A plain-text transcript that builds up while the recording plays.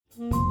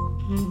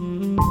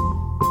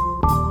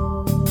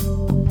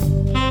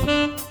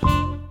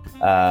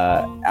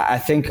I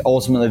think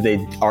ultimately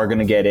they are going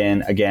to get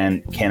in.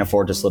 Again, can't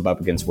afford to slip up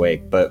against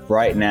Wake. But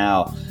right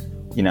now,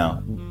 you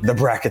know, the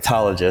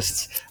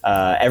bracketologists,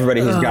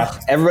 everybody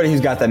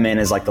who's got them in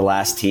is like the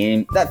last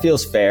team. That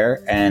feels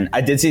fair. And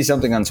I did see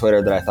something on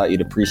Twitter that I thought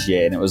you'd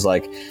appreciate. And it was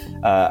like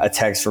a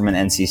text from an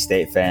NC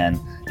State fan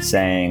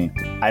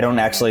saying, I don't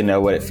actually know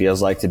what it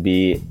feels like to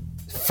be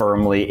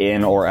firmly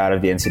in or out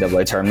of the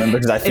NCAA tournament,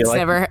 because I feel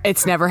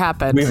it's never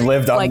happened. We've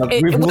lived on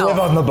lived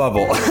on the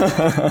bubble.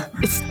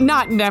 It's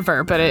not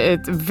never, but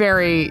it's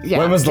very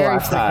when was the very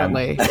last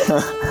frequently.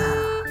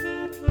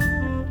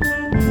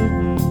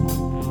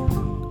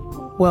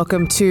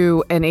 Welcome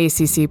to an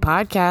ACC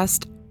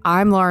podcast.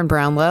 I'm Lauren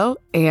Brownlow,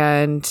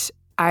 and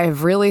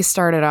I've really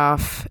started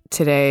off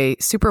today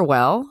super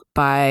well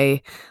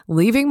by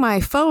leaving my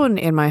phone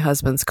in my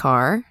husband's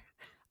car,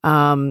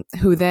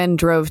 who then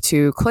drove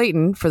to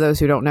Clayton. For those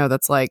who don't know,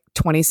 that's like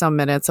 20 some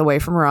minutes away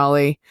from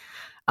Raleigh.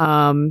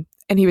 And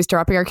he was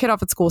dropping our kid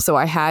off at school. So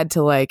I had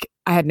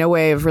no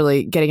way of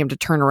really getting him to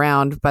turn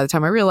around by the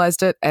time I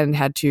realized it, and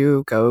had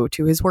to go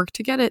to his work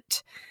to get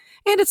it.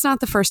 And it's not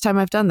the first time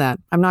I've done that.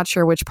 I'm not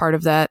sure which part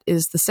of that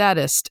is the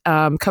saddest.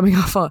 Coming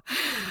off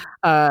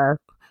a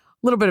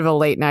little bit of a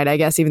late night, I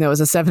guess, even though it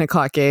was a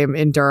 7:00 game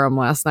in Durham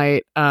last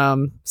night.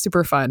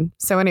 Super fun.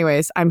 So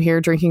anyways, I'm here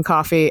drinking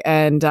coffee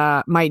and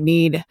might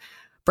need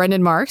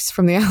Brendan Marks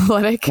from The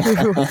Athletic,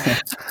 who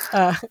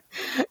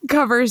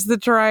covers the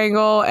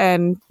Triangle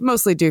and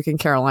mostly Duke and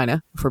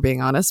Carolina, if we're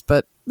being honest,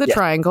 but the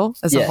Triangle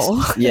as a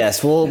whole.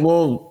 Yes,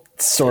 we'll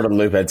sort of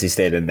loop NC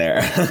State in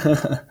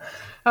there.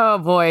 Oh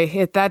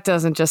boy, that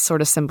doesn't just sort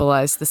of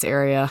symbolize this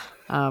area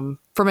from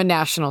a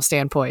national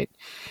standpoint.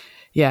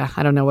 Yeah,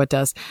 I don't know what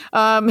does.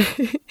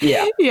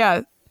 Yeah,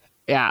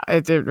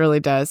 it really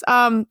does.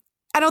 I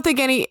don't think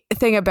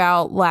anything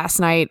about last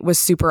night was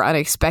super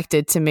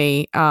unexpected to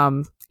me.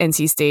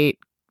 NC State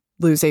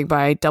losing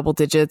by double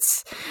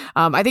digits.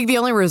 I think the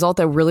only result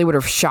that really would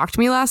have shocked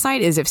me last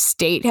night is if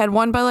State had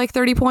won by like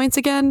 30 points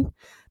again.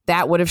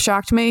 That would have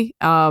shocked me.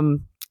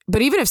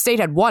 But even if State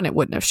had won, it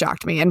wouldn't have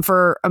shocked me. And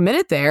for a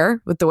minute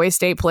there, with the way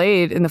State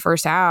played in the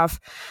first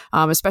half,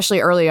 especially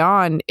early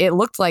on, it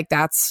looked like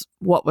that's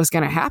what was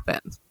going to happen.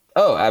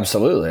 Oh,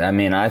 absolutely. I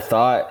mean, I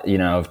thought,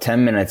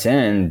 10 minutes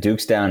in,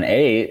 Duke's down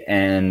 8,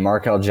 and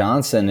Markel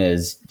Johnson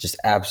is just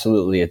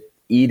absolutely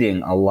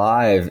eating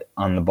alive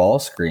on the ball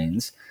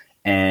screens.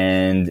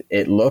 And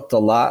it looked a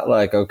lot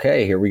like,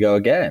 okay, here we go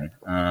again.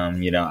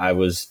 I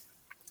was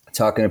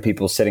talking to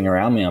people sitting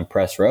around me on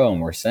press row,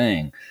 and we're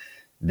saying,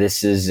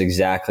 this is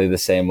exactly the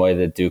same way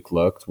that Duke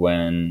looked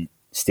when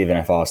Stephen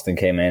F. Austin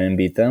came in and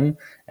beat them.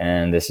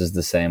 And this is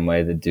the same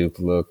way that Duke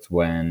looked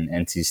when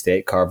NC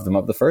State carved them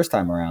up the first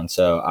time around.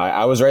 So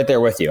I was right there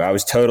with you. I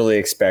was totally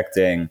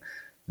expecting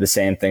the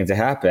same thing to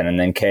happen. And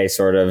then Kay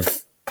sort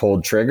of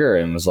pulled trigger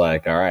and was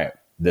like, all right,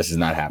 this is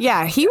not happening.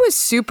 Yeah, he was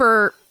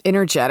super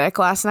energetic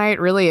last night,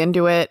 really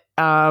into it.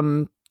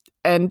 And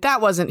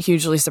that wasn't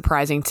hugely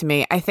surprising to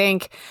me. I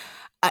think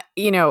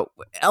a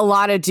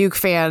lot of Duke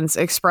fans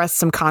expressed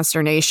some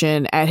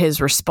consternation at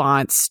his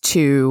response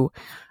to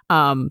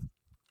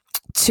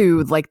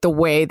like the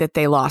way that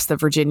they lost the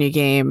Virginia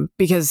game,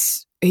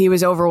 because he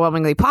was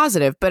overwhelmingly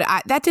positive. But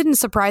that didn't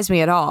surprise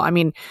me at all. I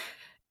mean,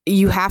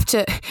 you have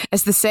to,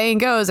 as the saying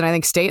goes, and I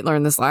think State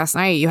learned this last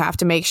night, you have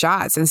to make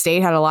shots. And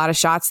State had a lot of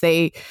shots,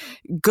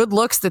 good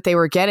looks that they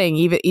were getting,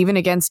 even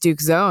against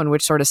Duke's zone,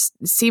 which sort of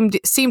seemed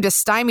to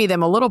stymie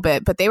them a little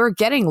bit. But they were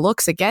getting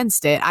looks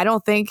against it. I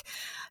don't think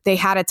they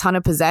had a ton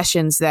of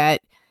possessions that,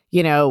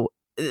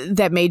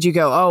 that made you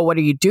go, oh, what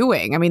are you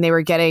doing? I mean, they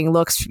were getting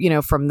looks,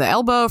 from the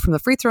elbow, from the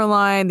free throw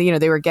line.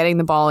 They were getting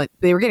the ball.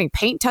 They were getting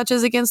paint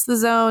touches against the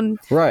zone.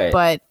 Right.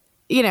 But,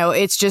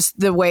 it's just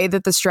the way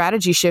that the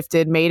strategy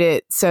shifted made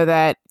it so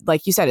that,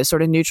 like you said, it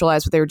sort of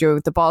neutralized what they were doing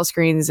with the ball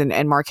screens,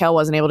 and Markel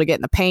wasn't able to get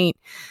in the paint.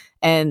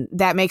 And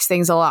that makes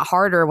things a lot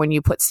harder when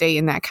you put State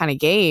in that kind of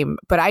game.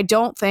 But I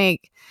don't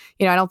think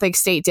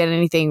State did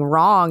anything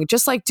wrong.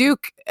 Just like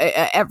Duke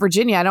at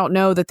Virginia, I don't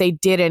know that they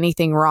did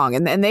anything wrong.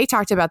 And they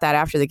talked about that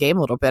after the game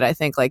a little bit. I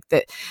think like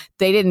that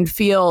they didn't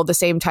feel the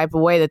same type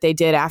of way that they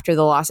did after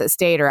the loss at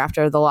State or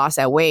after the loss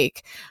at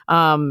Wake,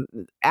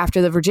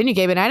 after the Virginia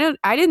game. And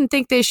I didn't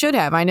think they should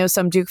have. I know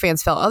some Duke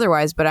fans felt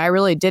otherwise, but I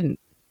really didn't.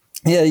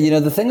 Yeah,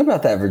 the thing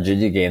about that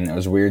Virginia game that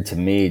was weird to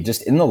me,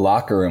 just in the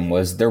locker room,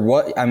 was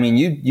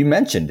you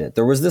mentioned it.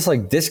 There was this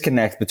like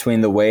disconnect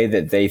between the way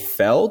that they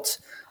felt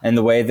and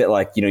the way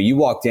that you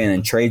walked in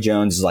and Trey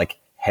Jones'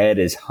 head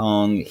is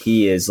hung.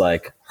 He is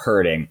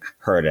hurting.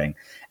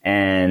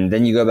 And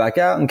then you go back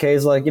out and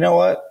Kay's like, you know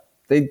what?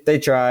 They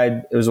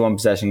tried. It was a one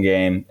possession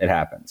game. It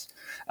happens.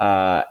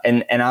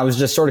 And I was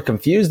just sort of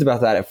confused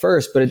about that at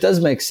first, but it does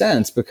make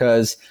sense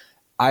because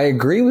I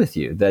agree with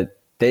you that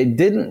Duke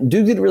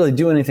didn't really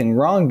do anything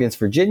wrong against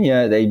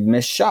Virginia. They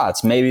missed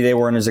shots. Maybe they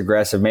weren't as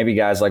aggressive. Maybe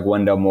guys like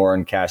Wendell Moore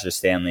and Cassius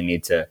Stanley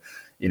need to,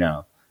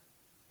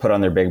 put on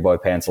their big boy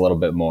pants a little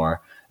bit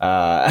more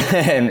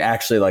and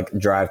actually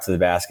drive to the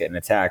basket and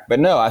attack.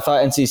 But no, I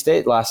thought NC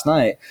State last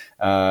night,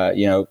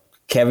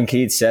 Kevin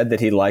Keats said that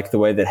he liked the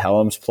way that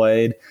Helms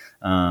played.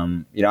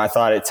 I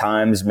thought at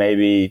times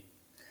maybe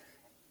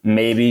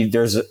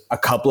there's a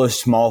couple of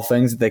small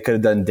things that they could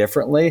have done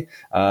differently.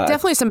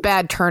 Definitely some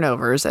bad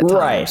turnovers at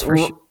times. For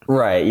sure.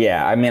 Right.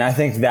 Yeah. I mean, I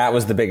think that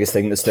was the biggest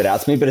thing that stood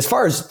out to me. But as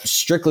far as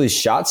strictly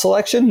shot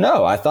selection,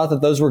 no, I thought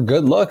that those were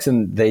good looks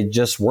and they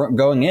just weren't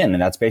going in.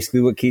 And that's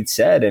basically what Keats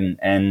said.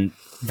 And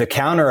the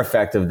counter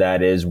effect of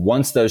that is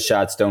once those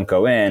shots don't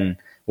go in,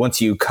 once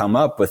you come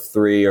up with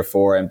 3 or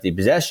 4 empty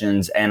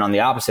possessions and on the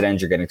opposite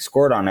end, you're getting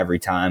scored on every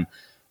time,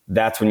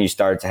 that's when you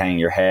start to hang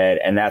your head.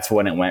 And that's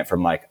when it went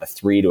from like a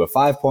 3 to a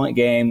 5 point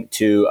game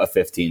to a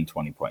 15,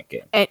 20 point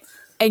game.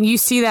 And you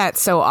see that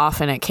so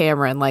often at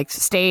Cameron. Like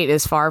State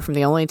is far from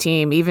the only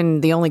team,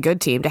 even the only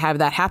good team, to have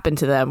that happen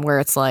to them,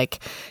 where it's like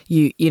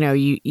you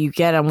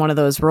get on one of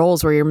those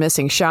rolls where you're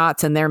missing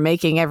shots and they're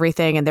making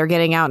everything and they're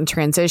getting out in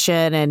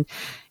transition, and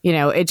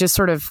it just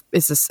sort of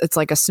it's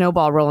like a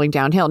snowball rolling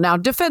downhill. Now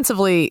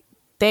defensively,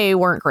 they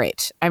weren't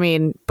great. I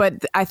mean,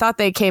 but I thought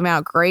they came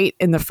out great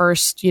in the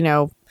first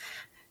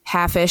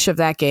half-ish of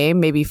that game,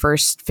 maybe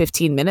first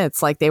 15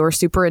 minutes. Like they were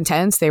super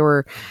intense. They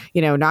were,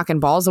 knocking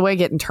balls away,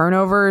 getting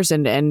turnovers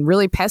and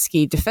really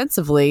pesky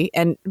defensively.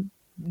 And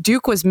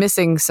Duke was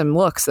missing some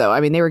looks, though. I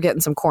mean, they were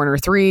getting some corner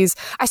threes.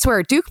 I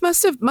swear, Duke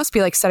must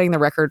be like setting the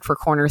record for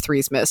corner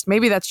threes missed.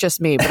 Maybe that's just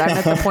me, but I'm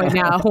at the point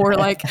now where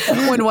like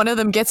when one of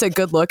them gets a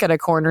good look at a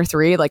corner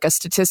three, like a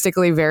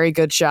statistically very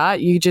good shot,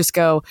 you just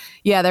go,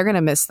 yeah, they're going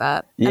to miss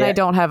that. Yeah. And I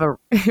don't have a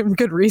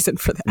good reason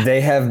for that.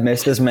 They have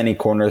missed as many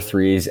corner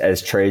threes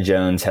as Trey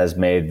Jones has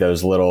made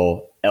those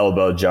little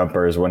elbow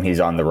jumpers when he's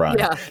on the run.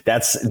 Yeah.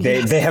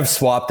 They have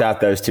swapped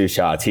out those 2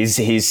 shots. He's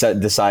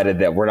decided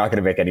that we're not going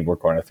to make any more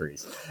corner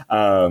threes.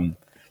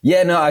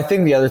 I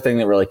think the other thing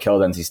that really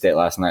killed NC State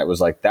last night was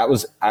like, that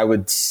was, I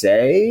would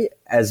say,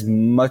 as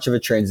much of a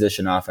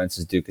transition offense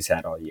as Duke has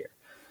had all year.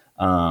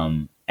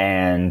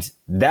 And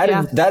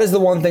that is the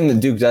one thing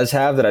that Duke does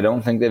have that I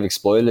don't think they've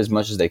exploited as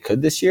much as they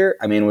could this year.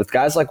 I mean, with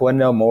guys like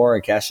Wendell Moore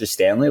and Cassius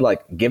Stanley,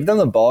 like give them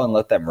the ball and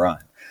let them run.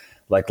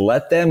 Like,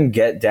 let them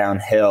get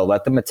downhill.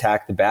 Let them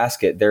attack the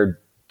basket. They're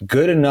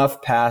good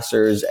enough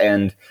passers,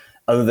 and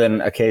other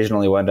than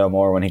occasionally Wendell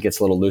Moore when he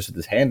gets a little loose with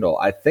his handle,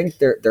 I think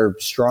they're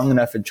strong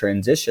enough in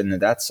transition that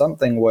that's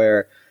something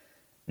where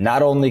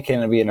not only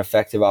can it be an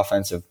effective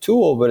offensive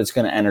tool, but it's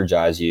going to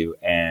energize you.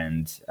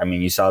 And, I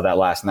mean, you saw that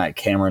last night.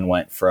 Cameron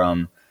went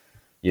from,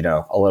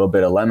 a little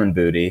bit of lemon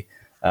booty,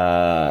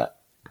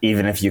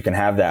 even if you can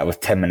have that with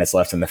 10 minutes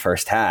left in the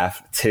first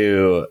half,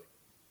 to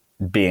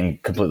being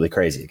completely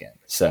crazy again.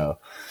 So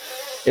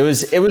it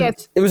was a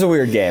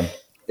weird game.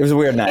 It was a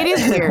weird night. It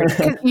is weird.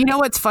 'Cause you know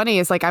what's funny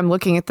is like I'm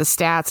looking at the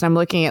stats and I'm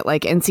looking at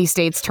like NC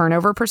State's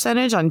turnover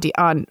percentage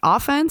on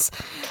offense,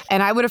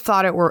 and I would have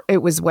thought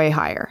it was way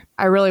higher.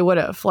 I really would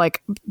have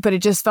but it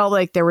just felt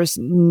like there were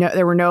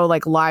no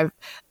like live.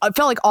 It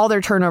felt like all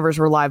their turnovers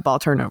were live ball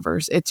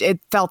turnovers.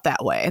 It felt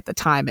that way at the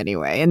time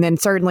anyway. And then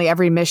certainly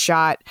every missed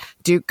shot,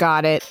 Duke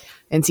got it.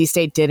 NC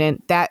State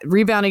didn't. That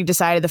rebounding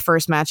decided the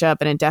first matchup,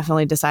 and it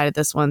definitely decided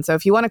this one. So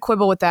if you want to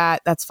quibble with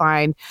that, that's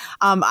fine.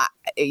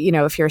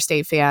 If you're a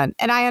State fan,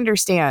 and I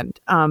understand.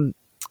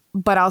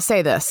 But I'll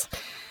say this.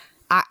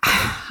 I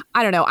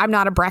don't know. I'm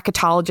not a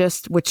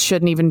bracketologist, which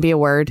shouldn't even be a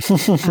word.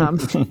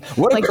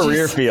 What a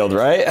career field,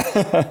 right?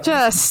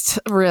 Just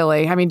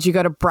really. I mean, did you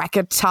go to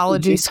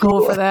bracketology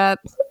school for that?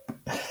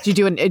 Did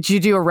you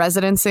do a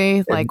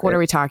residency? Like, what are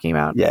we talking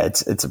about? Yeah,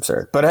 it's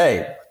absurd. But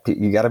hey,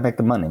 you got to make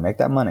the money. Make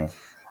that money.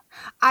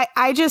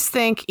 I just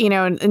think,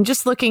 and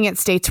just looking at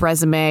State's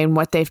resume and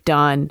what they've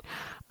done,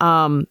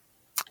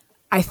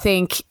 I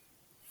think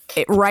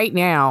right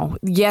now,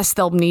 yes,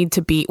 they'll need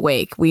to beat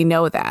Wake. We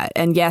know that.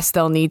 And yes,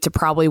 they'll need to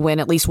probably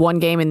win at least one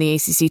game in the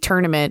ACC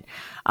tournament,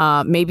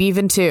 maybe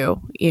even 2,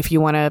 if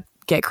you want to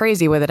get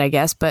crazy with it, I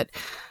guess. But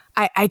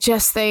I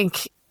just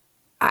think...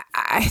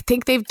 I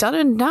think they've done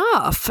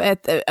enough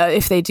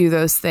if they do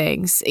those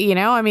things.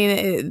 I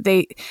mean,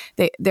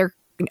 their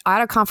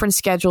out of conference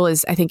schedule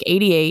is, I think,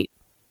 88.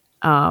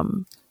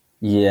 And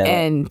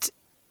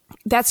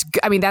that's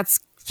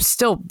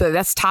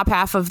top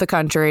half of the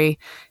country.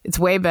 It's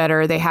way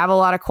better. They have a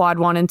lot of quad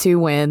 1 and 2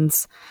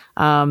 wins.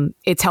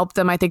 It's helped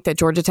them. I think that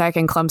Georgia Tech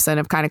and Clemson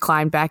have kind of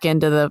climbed back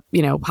into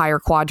the, higher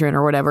quadrant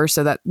or whatever.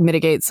 So that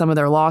mitigates some of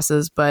their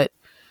losses. But,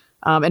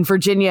 and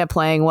Virginia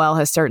playing well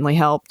has certainly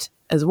helped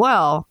as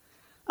well.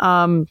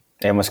 And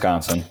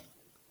Wisconsin.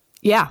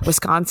 Yeah,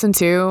 Wisconsin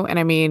too. And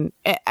I mean,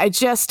 I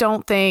just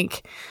don't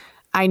think,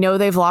 I know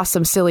they've lost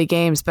some silly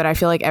games, but I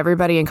feel like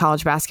everybody in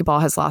college basketball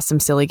has lost some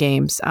silly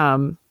games.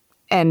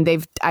 And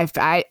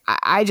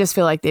I just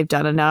feel like they've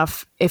done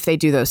enough if they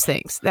do those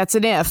things. That's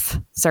an if,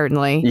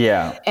 certainly.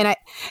 Yeah.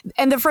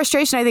 And the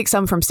frustration, I think,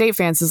 some from State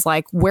fans is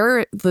like,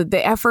 where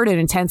the effort and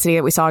intensity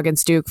that we saw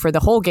against Duke for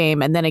the whole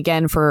game, and then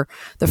again for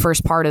the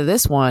first part of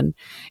this one,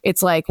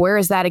 it's like, where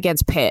is that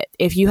against Pitt?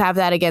 If you have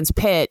that against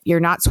Pitt, you're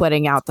not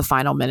sweating out the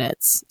final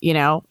minutes,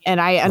 and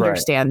I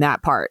understand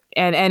that part.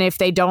 And if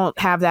they don't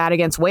have that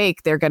against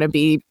Wake, they're going to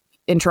be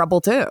in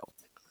trouble too.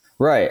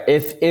 Right.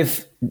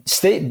 If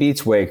State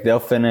beats Wake, they'll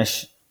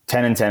finish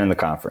 10-10 in the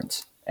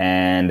conference.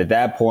 And at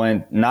that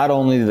point, not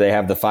only do they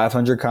have the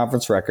 500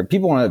 conference record,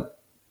 people want to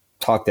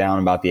talk down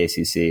about the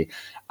ACC.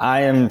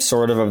 I am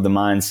sort of the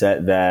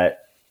mindset that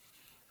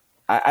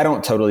I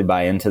don't totally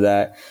buy into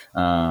that.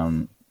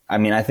 I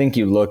mean, I think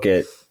you look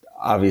at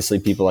obviously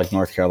people like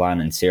North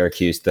Carolina and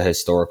Syracuse, the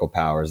historical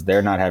powers,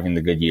 they're not having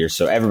the good years.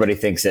 So everybody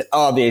thinks that,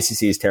 oh, the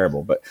ACC is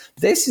terrible. But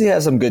the ACC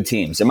has some good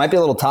teams. It might be a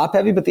little top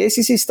heavy, but the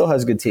ACC still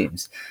has good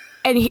teams.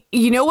 And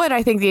you know what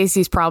I think the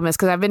ACC's problem is?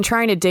 Because I've been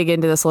trying to dig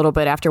into this a little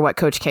bit after what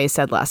Coach K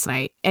said last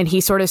night. And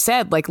he sort of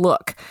said, like,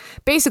 look,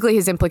 basically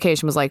his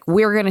implication was like,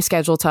 we're going to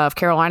schedule tough.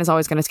 Carolina's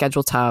always going to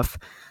schedule tough.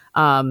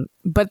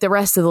 But the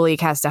rest of the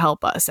league has to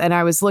help us. And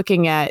I was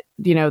looking at,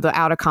 the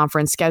out of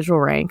conference schedule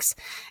ranks,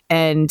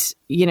 and,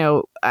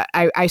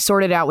 I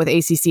sorted out with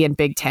ACC and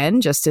Big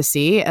Ten just to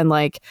see. And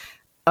like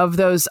of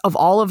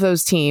all of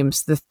those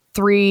teams, the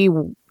three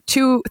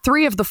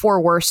of the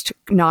four worst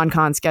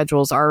non-con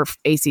schedules are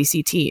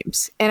ACC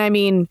teams. And I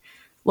mean,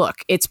 look,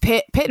 it's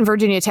Pitt and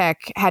Virginia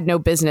Tech had no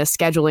business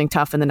scheduling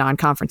tough in the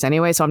non-conference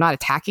anyway. So I'm not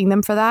attacking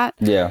them for that.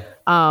 Yeah.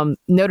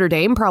 Notre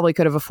Dame probably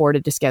could have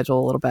afforded to schedule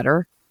a little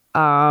better.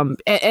 And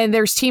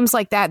there's teams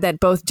like that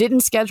both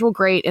didn't schedule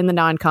great in the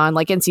non-con,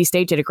 like NC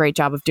State did a great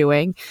job of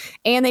doing,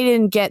 and they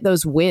didn't get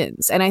those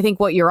wins. And I think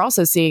what you're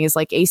also seeing is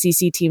like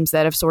ACC teams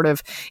that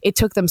have it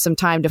took them some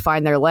time to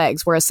find their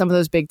legs, whereas some of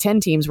those Big Ten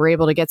teams were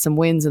able to get some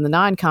wins in the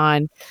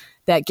non-con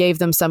that gave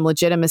them some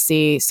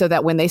legitimacy, so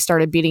that when they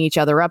started beating each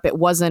other up, it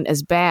wasn't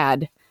as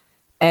bad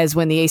as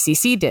when the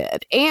ACC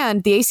did.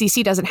 And the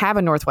ACC doesn't have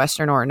a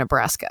Northwestern or a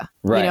Nebraska.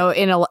 Right.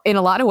 In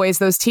a lot of ways,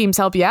 those teams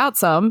help you out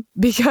some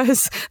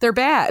because they're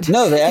bad.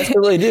 No, they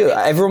absolutely do.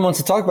 Everyone wants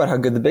to talk about how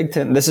good the Big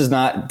Ten.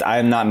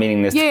 I'm not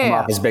meaning this to come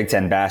off as Big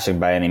Ten bashing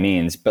by any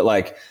means, but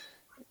like,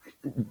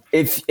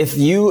 if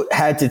you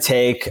had to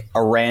take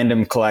a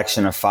random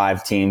collection of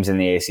 5 teams in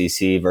the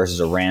ACC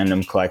versus a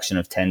random collection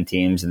of 10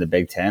 teams in the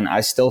Big Ten,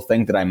 I still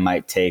think that I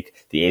might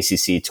take the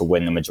ACC to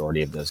win the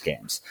majority of those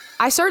games.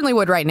 I certainly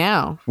would right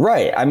now.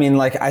 Right. I mean,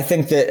 like, I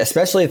think that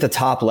especially at the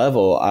top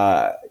level,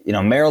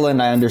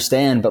 Maryland, I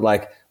understand, but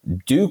like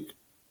Duke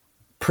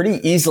pretty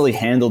easily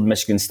handled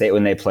Michigan State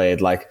when they played.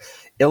 Like,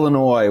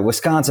 Illinois,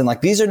 Wisconsin, like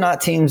these are not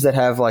teams that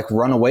have like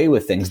run away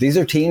with things. These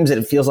are teams that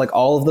it feels like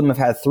all of them have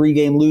had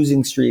 3-game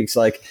losing streaks.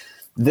 Like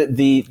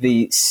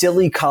the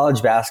silly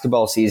college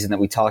basketball season that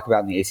we talk about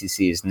in the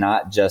ACC is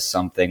not just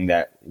something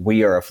that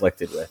we are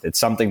afflicted with. It's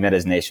something that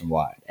is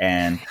nationwide.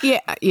 And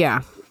I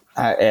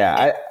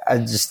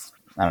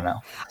don't know.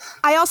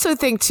 I also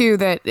think too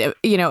that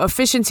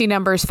efficiency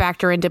numbers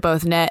factor into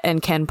both net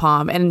and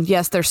KenPom, and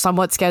yes, they're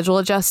somewhat schedule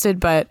adjusted,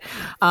 but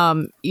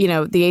the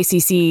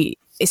ACC,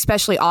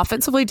 especially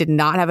offensively, did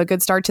not have a good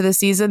start to the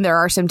season. There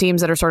are some teams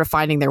that are sort of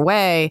finding their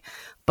way,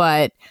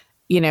 but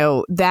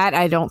that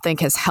I don't think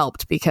has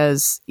helped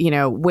because,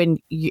 when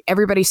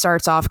everybody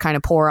starts off kind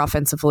of poor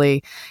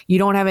offensively, you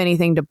don't have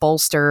anything to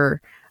bolster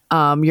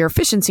your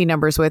efficiency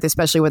numbers with,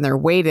 especially when they're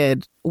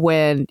weighted,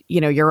 when,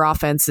 your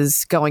offense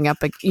is going up,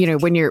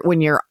 when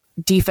your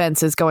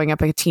defense is going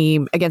up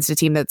against a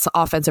team that's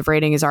offensive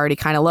rating is already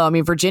kind of low. I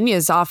mean,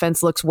 Virginia's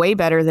offense looks way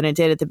better than it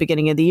did at the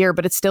beginning of the year,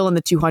 but it's still in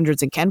the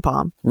 200s in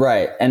KenPom.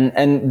 Right. And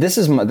this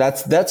is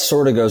that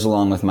sort of goes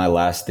along with my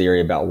last theory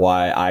about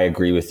why I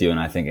agree with you and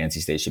I think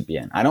NC State should be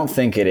in. I don't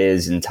think it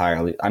is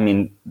entirely. I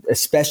mean,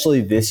 especially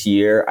this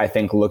year, I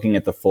think looking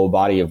at the full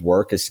body of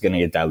work is going to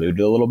get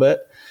diluted a little bit.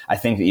 I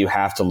think that you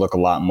have to look a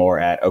lot more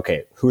at,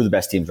 okay, who are the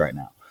best teams right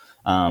now?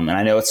 And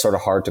I know it's sort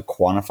of hard to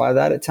quantify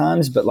that at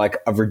times, but like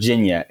a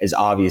Virginia is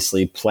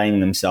obviously playing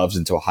themselves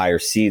into a higher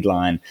seed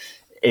line.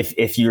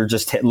 If you're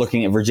just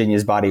looking at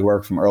Virginia's body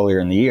work from earlier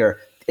in the year,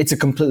 it's a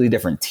completely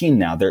different team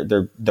now.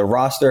 Their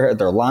roster,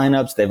 their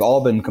lineups, they've all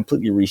been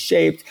completely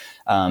reshaped.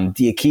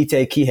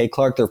 Diakite, Kihei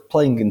Clark, they're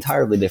playing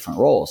entirely different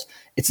roles.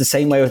 It's the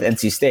same way with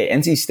NC State.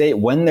 NC State,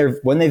 when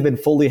they've been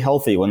fully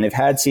healthy, when they've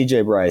had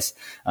CJ Bryce,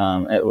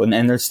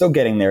 and they're still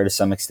getting there to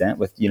some extent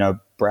with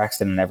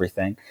Braxton and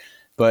everything,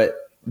 but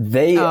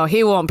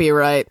he won't be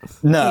right.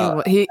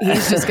 No, he's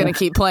just going to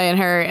keep playing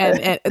her.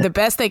 And the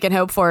best they can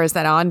hope for is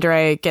that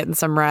Andre getting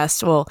some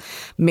rest will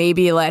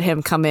maybe let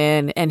him come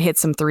in and hit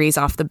some threes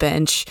off the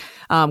bench,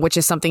 which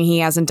is something he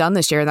hasn't done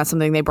this year. And that's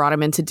something they brought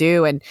him in to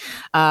do. And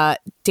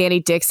Danny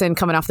Dixon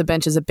coming off the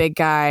bench is a big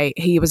guy.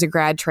 He was a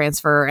grad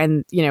transfer.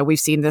 And, we've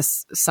seen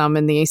this some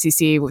in the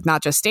ACC with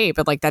not just State,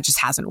 but like that just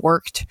hasn't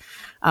worked.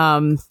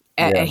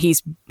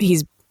 He's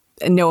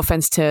no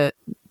offense to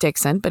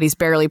Dixon, but he's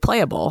barely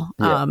playable.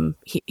 Yeah.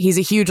 He's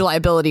a huge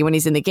liability when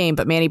he's in the game,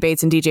 but Manny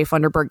Bates and DJ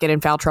Funderburk get in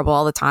foul trouble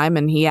all the time,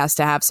 and he has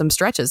to have some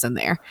stretches in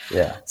there.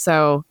 Yeah.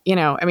 So,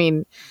 I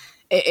mean,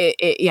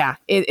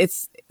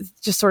 it's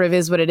just sort of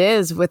is what it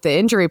is with the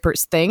injury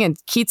thing. And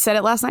Keith said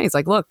it last night. He's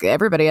like, look,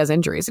 everybody has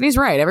injuries, and he's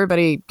right.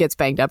 Everybody gets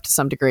banged up to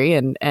some degree.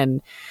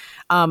 And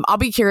I'll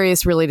be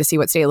curious really to see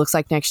what State looks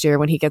like next year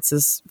when he gets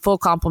his full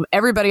complement.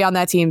 Everybody on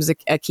that team's a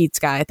Keats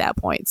guy at that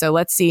point. So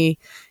let's see,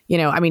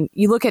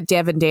 you look at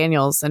Devin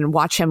Daniels and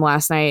watch him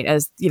last night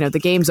as, the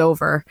game's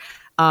over.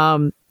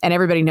 And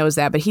everybody knows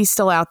that, but he's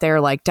still out there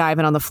like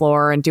diving on the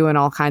floor and doing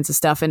all kinds of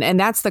stuff. And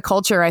that's the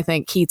culture I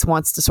think Keatts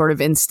wants to sort of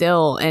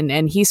instill.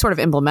 And he's sort of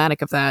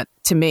emblematic of that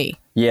to me.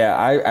 Yeah,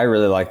 I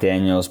really like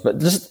Daniels. But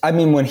just, I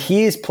mean, when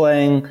he's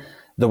playing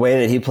the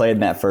way that he played in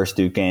that first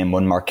Duke game,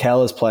 when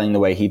Markelle is playing the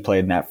way he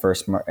played in that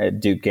first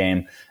Duke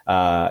game,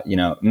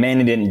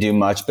 Manny didn't do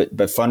much, but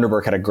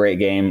Funderburk had a great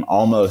game.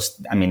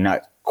 Almost, I mean,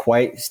 not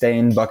quite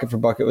staying bucket for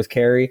bucket with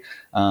Carey.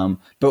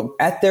 But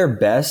at their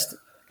best,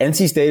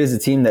 NC State is a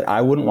team that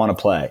I wouldn't want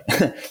to play.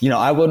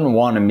 I wouldn't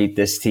want to meet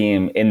this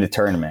team in the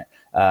tournament.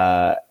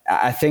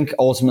 I think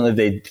ultimately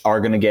they are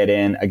going to get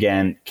in.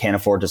 Again, can't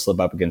afford to slip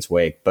up against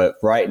Wake. But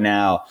right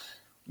now,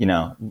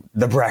 the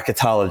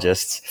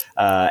bracketologists,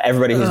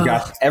 everybody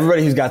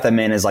who's got them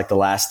in is like the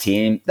last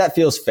team. That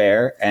feels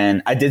fair.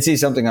 And I did see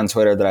something on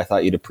Twitter that I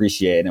thought you'd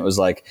appreciate. And it was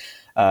like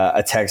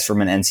a text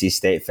from an NC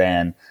State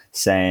fan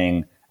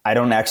saying, I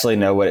don't actually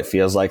know what it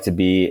feels like to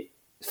be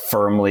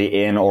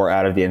firmly in or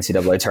out of the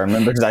NCAA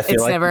tournament, because I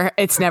feel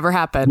it's never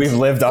happened. We've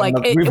lived on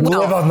lived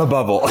on the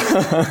bubble.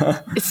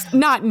 It's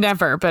not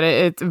never, but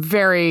it's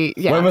very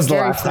when was the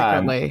last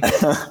frequently.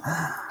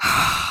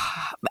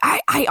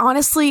 I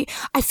honestly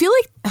I feel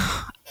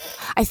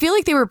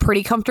like they were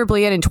pretty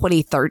comfortably in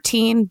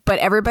 2013, but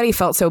everybody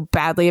felt so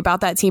badly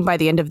about that team by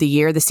the end of the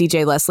year, the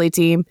CJ Leslie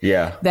team,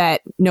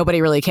 that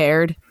nobody really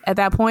cared at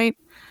that point.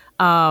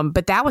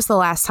 But that was the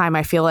last time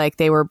I feel like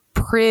they were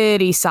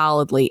pretty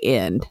solidly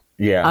in.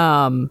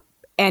 Yeah.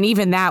 And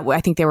even that,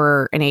 I think they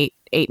were an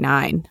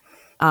 8-9.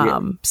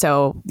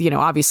 So,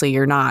 obviously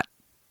you're not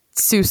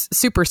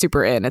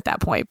super in at that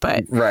point,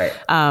 but right.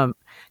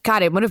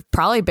 God, it would have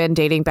probably been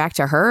dating back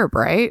to Herb,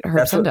 right?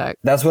 Herb Sunduk.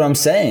 That's what I'm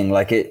saying.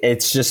 Like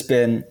it's just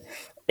been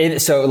it.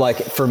 So like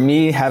for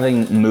me,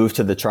 having moved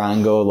to the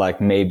Triangle,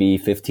 like maybe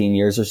 15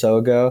 years or so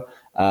ago,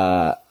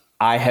 I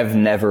have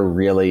never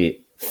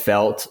really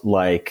felt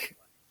like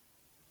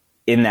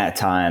in that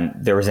time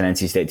there was an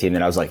NC State team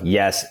that I was like,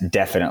 yes,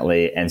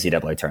 definitely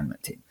NCAA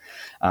tournament team.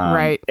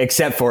 Right.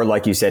 Except for,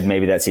 like you said,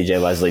 maybe that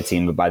CJ Leslie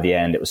team. But by the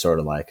end, it was sort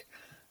of like,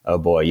 oh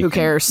boy, who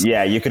cares?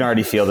 Yeah, you can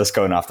already feel this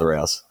going off the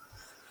rails.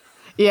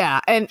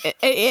 Yeah. And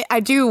I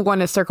do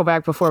want to circle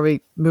back before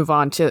we move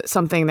on to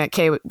something that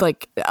Kay,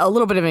 like a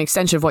little bit of an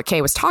extension of what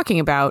Kay was talking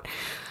about.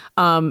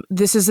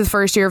 This is the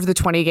first year of the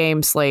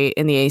 20-game slate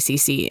in the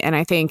ACC. And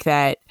I think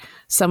that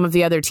some of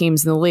the other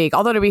teams in the league,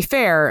 although to be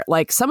fair,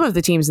 like some of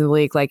the teams in the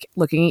league, like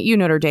looking at you,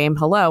 Notre Dame,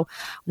 hello,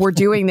 were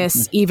doing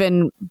this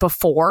even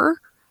before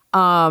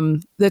the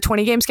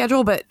 20-game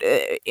schedule. But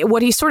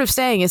what he's sort of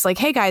saying is like,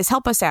 hey, guys,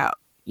 help us out.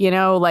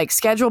 Like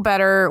schedule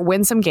better,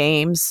 win some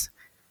games,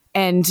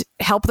 and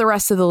help the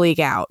rest of the league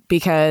out,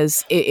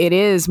 because it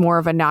is more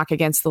of a knock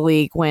against the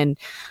league when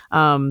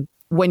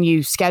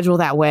you schedule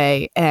that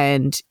way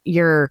and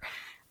you're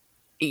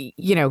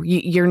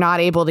not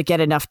able to get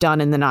enough done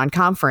in the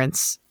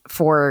non-conference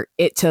for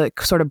it to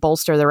sort of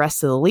bolster the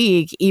rest of the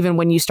league, even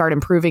when you start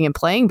improving and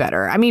playing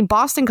better. I mean,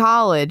 Boston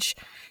College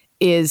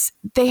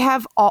they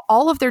have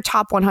all of their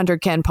top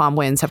 100 Ken Pom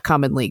wins have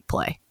come in league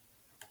play.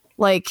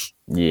 Like,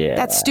 yeah,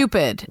 that's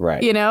stupid,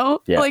 right? Yeah.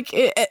 Like,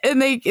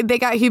 and they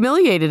got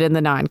humiliated in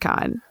the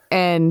non-con,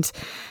 and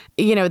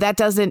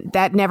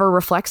that never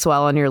reflects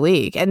well on your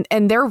league.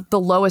 And they're the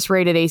lowest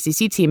rated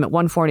ACC team at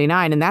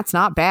 149. And that's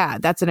not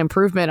bad. That's an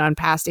improvement on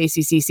past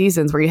ACC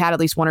seasons where you had at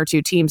least one or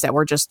two teams that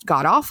were just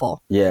god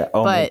awful. Yeah.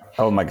 Oh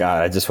my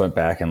God. I just went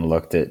back and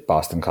looked at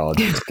Boston College.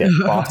 Look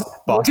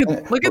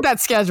at that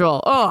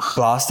schedule. Oh,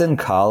 Boston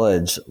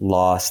College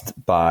lost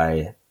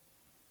by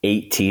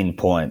 18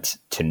 points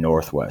to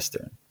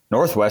Northwestern.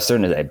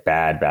 Northwestern is a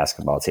bad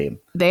basketball team.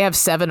 They have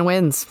 7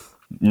 wins.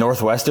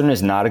 Northwestern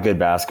is not a good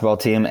basketball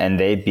team, and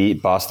they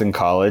beat Boston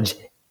College.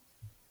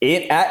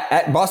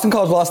 Boston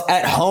College lost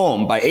at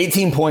home by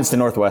 18 points to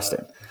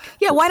Northwestern.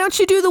 Yeah, why don't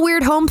you do the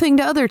weird home thing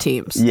to other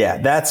teams?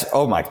 Yeah,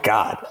 oh my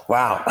God.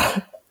 Wow.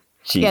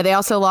 Jeez. Yeah, they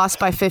also lost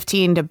by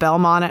 15 to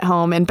Belmont at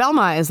home. And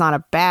Belmont is not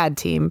a bad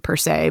team per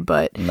se,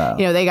 but no.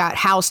 They got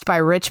housed by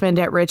Richmond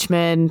at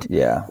Richmond.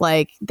 Yeah.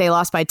 Like they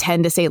lost by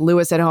 10 to St.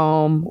 Louis at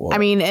home. Whoa. I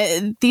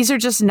mean, these are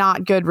just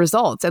not good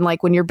results. And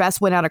like when your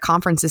best win out of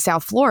conference is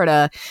South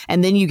Florida,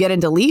 and then you get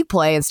into league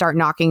play and start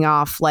knocking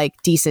off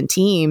like decent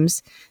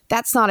teams,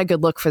 that's not a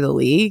good look for the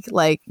league.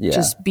 Like,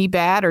 just be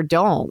bad or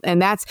don't.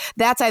 And that's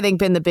I think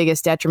been the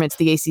biggest detriment to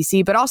the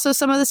ACC, but also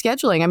some of the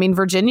scheduling. I mean,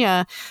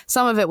 Virginia,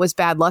 some of it was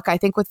bad luck, I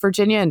think, with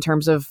Virginia in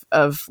terms of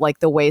like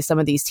the way some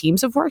of these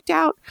teams have worked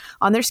out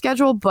on their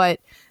schedule. But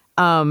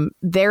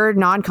their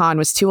non-con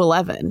was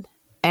 211.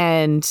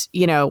 And,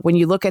 when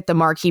you look at the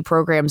marquee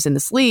programs in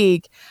this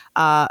league,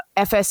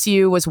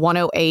 FSU was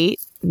 108.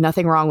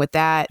 Nothing wrong with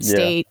that.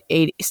 State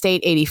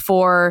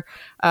 84.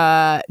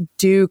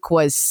 Duke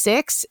was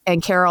 6,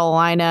 and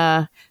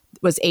Carolina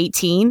was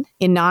 18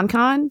 in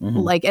non-con.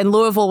 Mm-hmm. And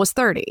Louisville was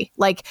 30.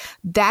 Like,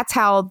 that's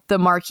how the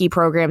marquee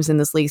programs in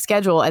this league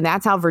schedule, and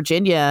that's how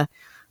Virginia,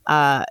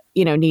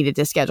 needed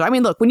to schedule. I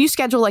mean, look, when you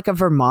schedule like a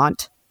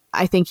Vermont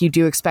I think you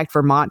do expect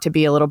Vermont to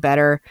be a little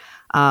better.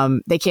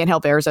 They can't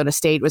help Arizona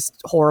State was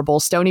horrible.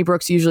 Stony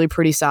Brook's usually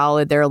pretty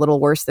solid. They're a little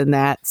worse than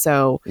that.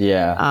 So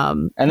yeah,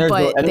 and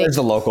there's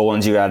the local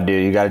ones you got to do.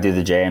 You got to do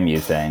the JMU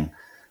thing.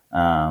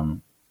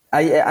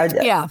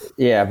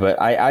 Yeah,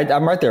 but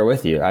I'm right there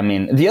with you. I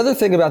mean, the other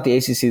thing about the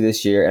ACC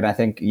this year, and I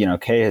think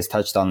Kay has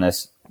touched on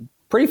this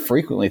pretty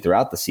frequently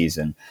throughout the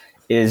season,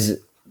 is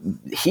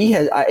he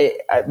has.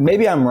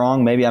 Maybe I'm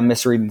wrong. Maybe I'm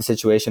misreading the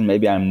situation.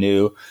 Maybe I'm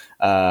new.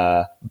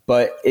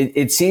 But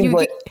it seems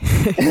like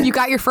you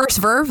got your first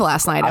verve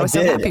last night. I was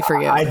so happy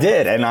for you. I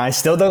did, and I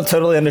still don't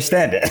totally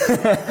understand it.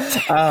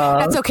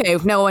 That's okay.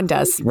 No one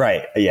does.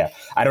 Right? Yeah,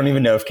 I don't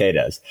even know if Kay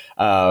does.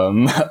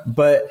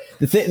 But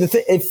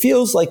it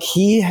feels like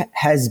he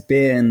has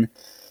been,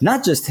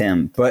 not just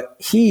him, but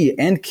he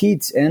and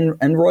Keats and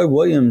Roy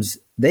Williams.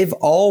 They've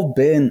all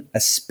been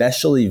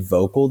especially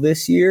vocal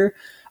this year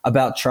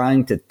about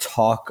trying to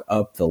talk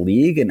up the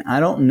league. And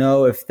I don't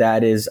know if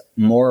that is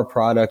more a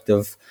product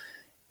of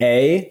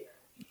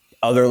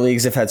other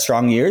leagues have had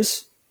strong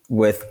years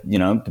with,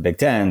 the Big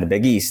Ten, the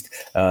Big East,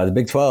 the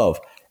Big 12.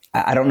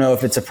 I don't know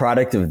if it's a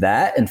product of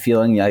that and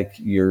feeling like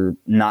you're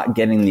not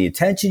getting the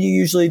attention you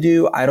usually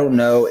do. I don't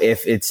know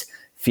if it's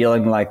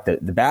feeling like the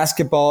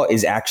basketball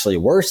is actually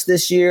worse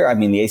this year. I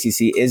mean, the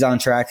ACC is on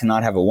track to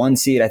not have a 1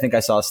 seed. I think I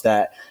saw a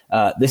stat.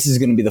 This is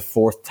going to be the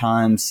fourth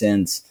time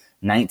since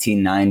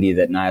 1990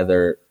 that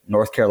neither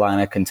North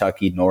Carolina,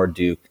 Kentucky, nor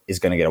Duke is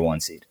going to get a 1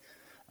 seed.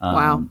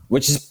 Wow.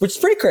 Which is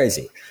pretty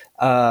crazy.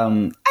 I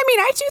mean,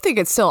 I do think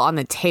it's still on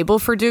the table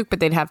for Duke, but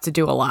they'd have to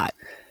do a lot.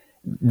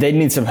 They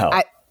need some help.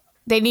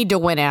 They need to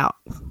win out.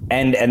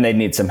 And they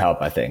need some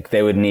help, I think.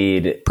 They would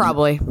need...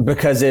 Probably.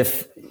 Because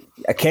if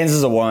Kansas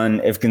is a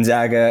 1, if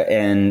Gonzaga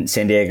and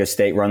San Diego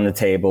State run the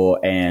table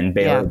and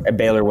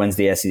Baylor wins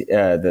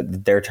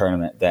their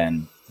tournament,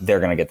 then they're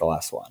going to get the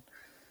last one.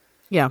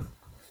 Yeah.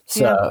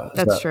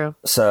 That's true.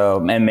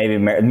 So, and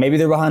maybe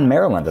they're behind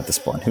Maryland at this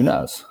point. Who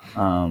knows?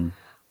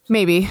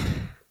 Maybe.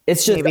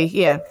 It's just,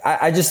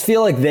 I just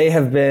feel like they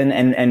have been,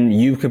 and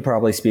you could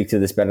probably speak to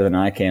this better than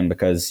I can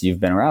because you've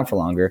been around for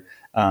longer.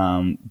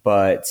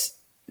 But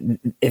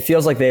it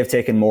feels like they have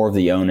taken more of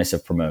the onus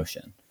of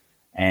promotion.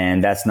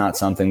 And that's not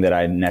something that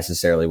I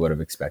necessarily would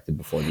have expected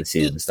before the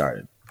season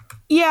started.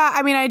 Yeah.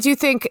 I mean, I do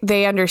think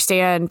they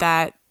understand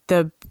that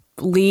the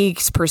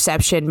league's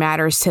perception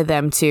matters to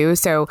them too.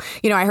 So,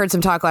 I heard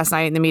some talk last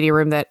night in the media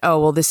room that,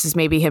 this is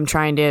maybe him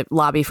trying to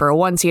lobby for a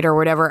 1 seed or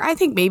whatever. I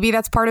think maybe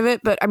that's part of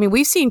it. But I mean,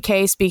 we've seen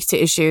Kay speak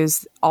to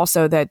issues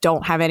also that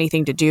don't have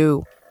anything to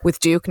do with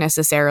Duke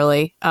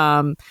necessarily,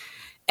 and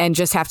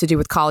just have to do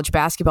with college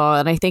basketball.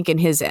 And I think in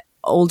his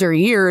older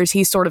years,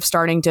 he's sort of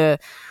starting to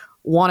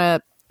want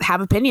to have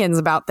opinions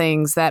about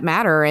things that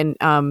matter. And,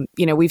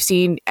 we've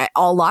seen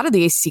a lot of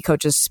the ACC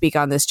coaches speak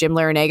on this. Jim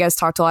Larinaga has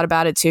talked a lot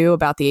about it too,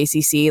 about the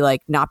ACC,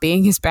 like not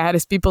being as bad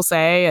as people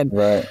say. And,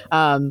 right.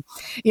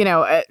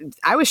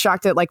 I was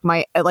shocked at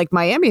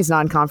Miami's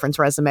non-conference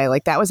resume.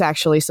 Like that was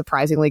actually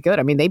surprisingly good.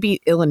 I mean, they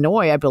beat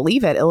Illinois, I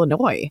believe, at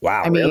Illinois.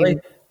 Wow. I mean, really?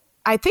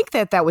 I think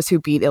that was who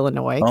beat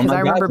Illinois. Oh my I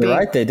remember God, you're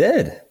right. They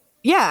did.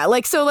 Yeah.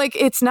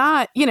 It's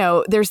not,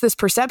 there's this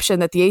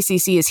perception that the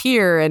ACC is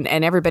here and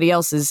everybody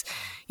else is,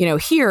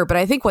 here. But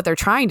I think what they're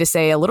trying to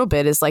say a little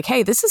bit is like,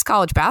 hey, this is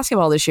college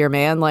basketball this year,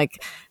 man.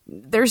 Like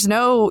there's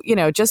no,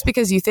 just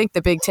because you think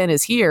the Big Ten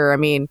is here. I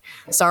mean,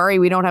 sorry,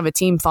 we don't have a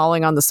team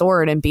falling on the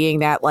sword and being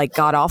that like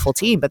god awful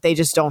team, but they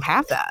just don't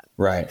have that.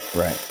 Right.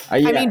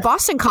 I mean,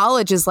 Boston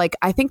College is like,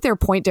 I think their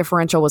point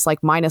differential was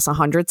like minus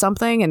 100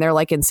 something, and they're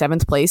like in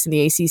 7th place in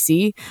the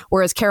ACC,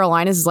 whereas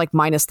Carolina's is like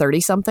minus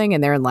 30 something,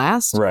 and they're in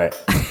last. Right.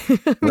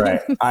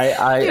 Right.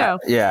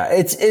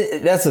 That's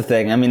the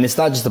thing. I mean, it's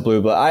not just the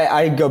blue, but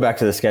I go back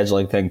to the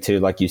scheduling thing too.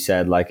 Like you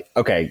said, like,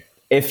 okay,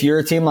 if you're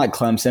a team like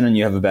Clemson and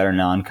you have a better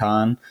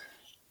non-con,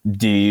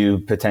 do you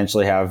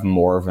potentially have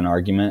more of an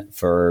argument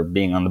for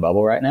being on the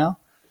bubble right now?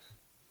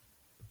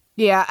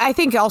 Yeah, I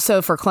think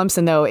also for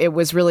Clemson, though, it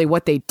was really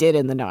what they did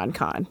in the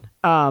non-con.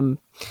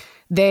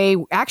 They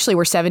actually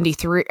were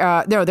 73.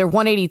 They're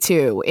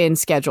 182 in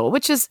schedule,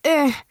 which is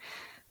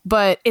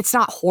but it's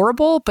not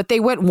horrible. But they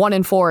went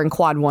 1-4 in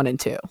quad 1 and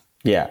 2.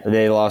 Yeah,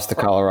 they lost to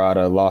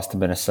Colorado, lost to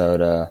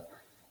Minnesota.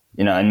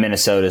 And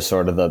Minnesota is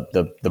sort of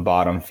the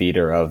bottom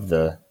feeder of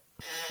the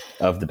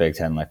Big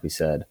Ten, like we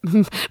said.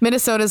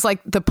 Minnesota's like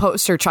the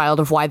poster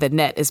child of why the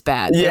net is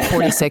bad. Yeah. They're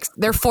 46.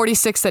 They're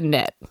 46th in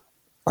net.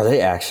 Are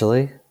they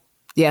actually?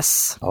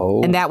 Yes.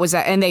 Oh.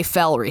 And they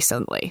fell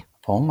recently.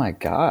 Oh my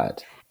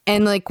God.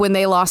 And like when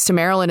they lost to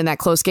Maryland in that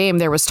close game,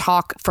 there was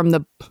talk from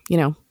the,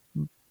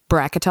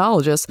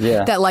 bracketologists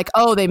that like,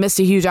 they missed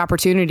a huge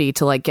opportunity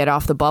to like get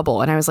off the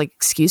bubble. And I was like,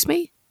 excuse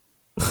me?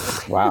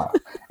 Wow.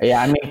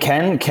 Yeah, I mean,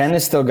 Ken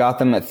has still got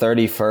them at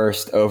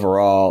 31st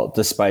overall,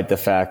 despite the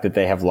fact that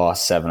they have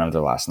lost 7 of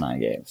their last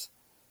 9 games.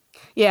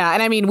 Yeah,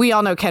 and I mean, we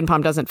all know Ken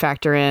Pom doesn't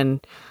factor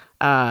in,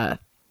 he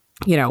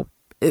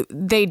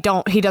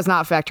does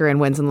not factor in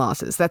wins and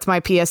losses. That's my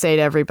PSA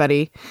to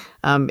everybody.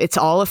 It's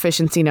all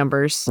efficiency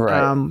numbers.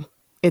 Right.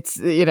 It's,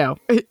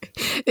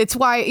 it's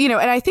why, and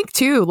I think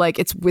too, like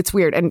it's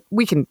weird, and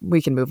we can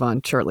move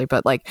on shortly,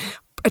 but like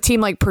a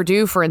team like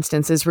Purdue, for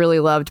instance, is really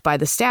loved by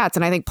the stats.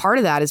 And I think part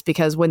of that is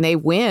because when they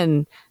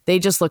win, they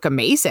just look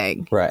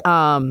amazing. Right.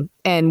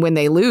 And when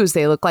they lose,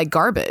 they look like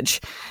garbage.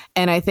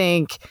 And I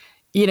think,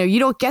 you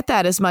don't get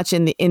that as much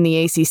in the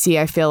ACC.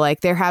 I feel like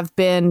there have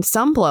been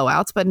some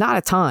blowouts, but not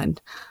a ton.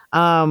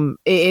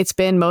 It's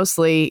been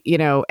mostly,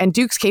 and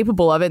Duke's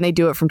capable of it and they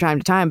do it from time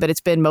to time, but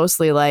it's been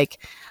mostly like,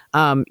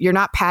 you're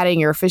not padding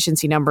your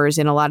efficiency numbers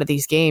in a lot of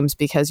these games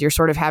because you're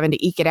sort of having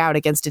to eke it out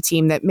against a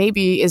team that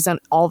maybe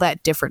isn't all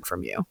that different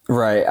from you.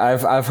 Right.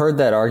 I've heard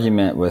that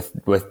argument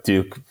with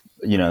Duke,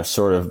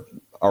 sort of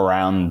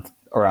around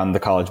the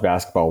college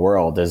basketball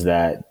world, is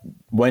that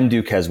when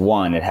Duke has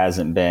won, it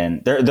hasn't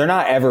been, they're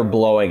not ever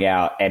blowing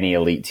out any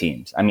elite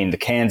teams. I mean, the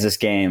Kansas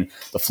game,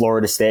 the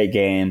Florida State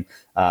game,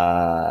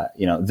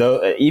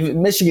 though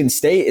even Michigan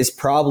State is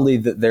probably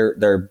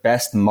their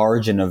best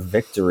margin of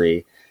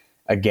victory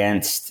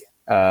against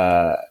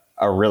a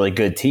really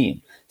good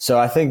team. So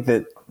I think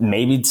that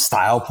maybe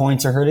style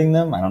points are hurting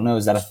them. I don't know.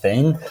 Is that a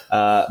thing?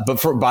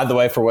 But by the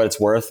way, for what it's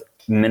worth,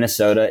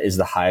 Minnesota is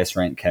the highest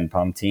ranked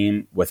KenPom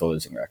team with a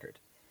losing record.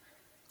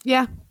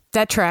 Yeah,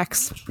 that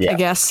tracks, I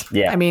guess.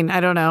 Yeah. I mean,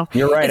 I don't know.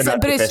 You're right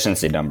about the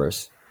efficiency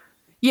numbers.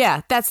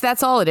 Yeah,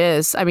 that's all it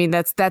is. I mean,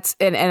 that's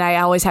and I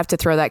always have to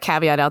throw that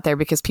caveat out there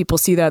because people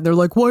see that and they're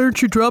like, why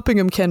aren't you dropping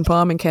him,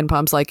 KenPom? And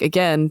KenPom's like,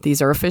 again,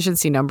 these are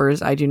efficiency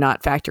numbers. I do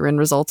not factor in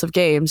results of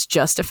games,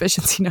 just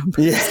efficiency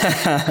numbers.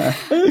 Yeah.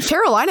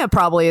 Carolina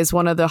probably is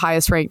one of the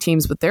highest ranked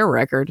teams with their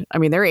record. I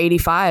mean, they're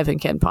 85 in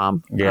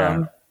KenPom.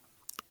 Yeah.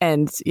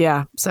 And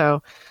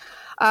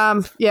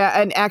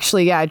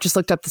actually, I just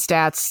looked up the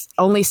stats.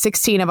 Only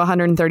 16 of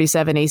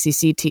 137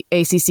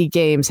 ACC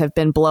games have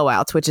been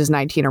blowouts, which is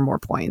 19 or more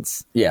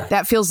points. Yeah.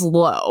 That feels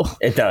low.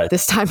 It does.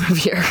 This time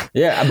of year.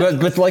 Yeah,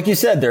 but like you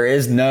said, there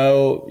is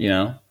no,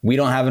 we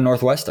don't have a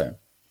Northwestern.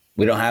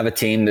 We don't have a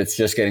team that's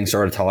just getting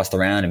sort of tossed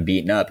around and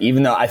beaten up,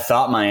 even though I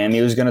thought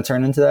Miami was going to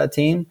turn into that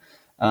team.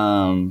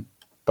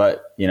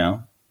 But,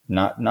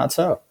 not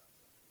so.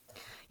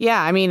 Yeah,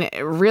 I mean,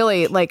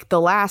 really, like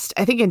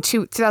I think in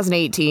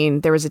 2018,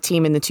 there was a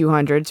team in the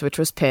 200s, which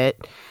was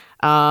Pitt.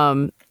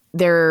 I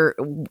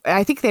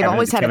think they'd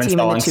always had a team in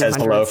the 200s. Says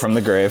hello from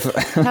the grave.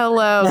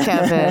 Hello,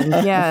 Kevin.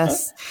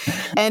 Yes.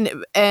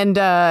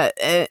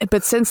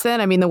 But since then,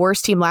 I mean, the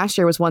worst team last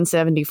year was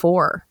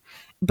 174.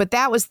 But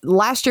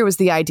last year was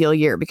the ideal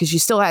year because you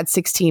still had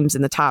 6 teams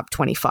in the top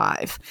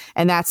 25.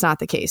 And that's not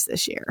the case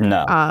this year.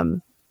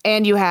 No.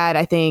 And you had,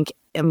 I think,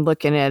 I'm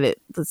looking at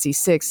it. Let's see,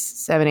 6,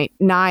 7, 8,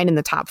 9 in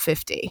the top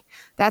 50.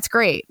 That's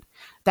great.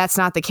 That's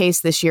not the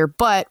case this year.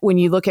 But when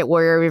you look at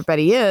where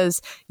everybody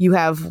is, you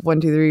have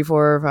 1, 2, 3,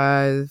 4,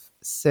 5,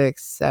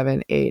 6,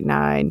 7, 8,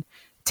 9,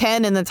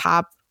 10 in the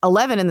top,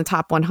 11 in the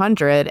top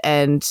 100,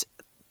 and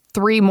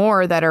 3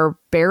 more that are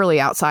barely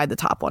outside the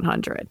top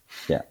 100.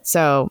 Yeah.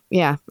 So,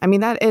 yeah, I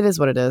mean, that it is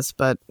what it is.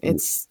 But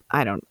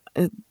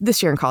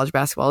this year in college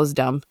basketball is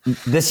dumb.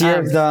 This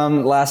year is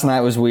dumb. Last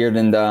night was weird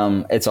and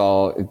dumb. It's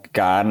all,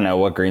 God, I don't know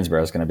what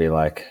Greensboro is going to be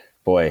like.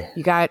 Boy.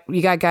 You got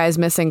guys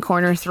missing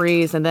corner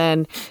threes, and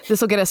then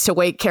this will get us to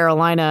Wake,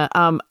 Carolina.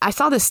 I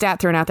saw this stat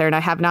thrown out there, and I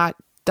have not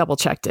double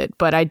checked it,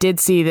 but I did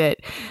see that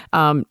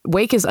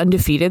Wake is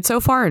undefeated so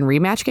far in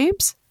rematch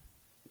games.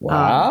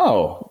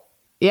 Wow.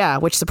 Yeah,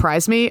 which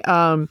surprised me.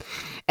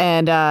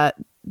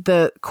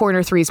 The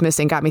corner threes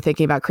missing got me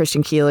thinking about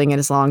Christian Keeling and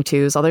his long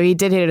twos, although he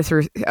did hit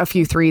a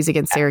few threes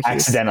against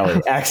Syracuse.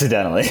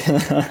 Accidentally.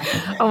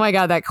 Oh my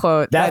God, that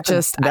quote. That's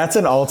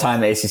an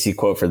all-time ACC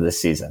quote for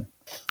this season.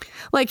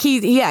 Like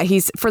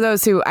he's for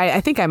those who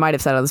I think I might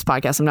have said on this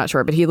podcast, I'm not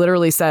sure, but he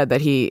literally said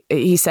that he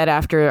said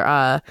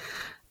after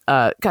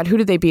God, who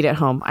did they beat at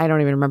home? I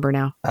don't even remember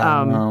now.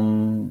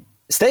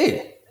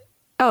 State.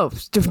 Oh,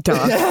 duh.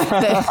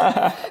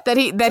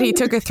 that he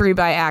took a 3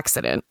 by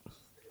accident.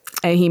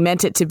 And he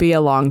meant it to be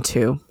a long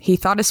 2. He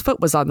thought his foot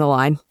was on the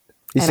line.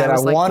 He said, I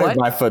wanted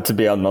my foot to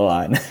be on the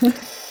line.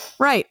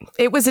 Right.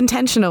 It was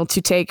intentional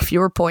to take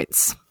fewer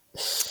points.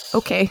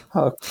 Okay.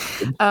 Oh.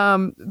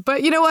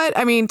 But you know what?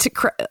 I mean,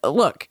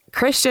 look,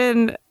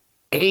 Christian,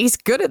 he's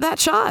good at that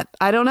shot.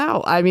 I don't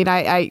know. I mean,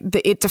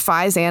 it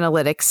defies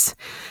analytics.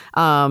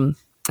 And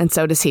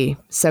so does he.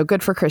 So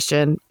good for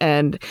Christian.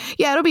 And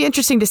yeah, it'll be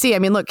interesting to see. I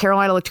mean, look,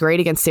 Carolina looked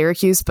great against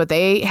Syracuse, but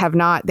they have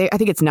not. I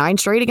think it's 9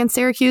 straight against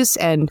Syracuse.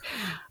 And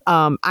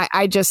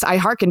I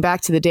harken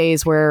back to the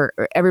days where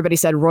everybody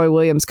said Roy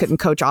Williams couldn't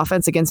coach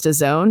offense against a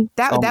zone.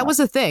 That was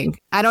a thing.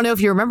 I don't know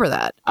if you remember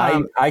that.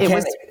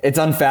 It's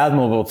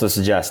unfathomable to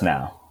suggest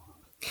now.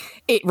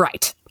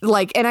 Right.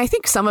 Like, and I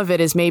think some of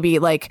it is maybe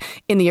like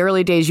in the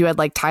early days you had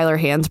like Tyler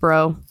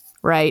Hansbrough,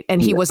 right?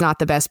 And he was not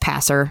the best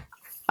passer.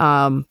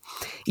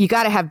 You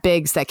got to have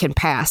bigs that can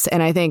pass.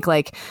 And I think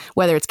like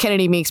whether it's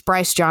Kennedy Meeks,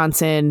 Bryce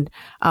Johnson,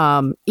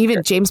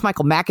 even James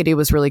Michael McAdoo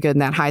was really good in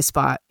that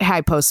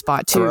high post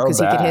spot too, because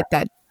he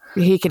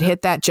could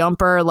hit that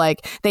jumper.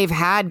 Like they've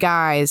had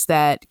guys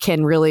that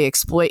can really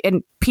exploit,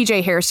 and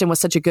PJ Harrison was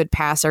such a good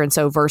passer and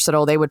so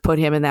versatile. They would put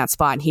him in that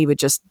spot and he would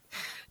just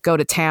go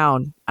to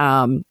town,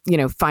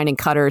 finding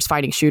cutters,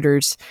 finding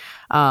shooters,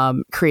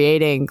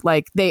 creating.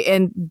 Like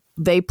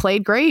they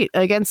played great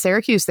against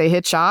Syracuse. They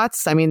hit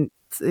shots. I mean,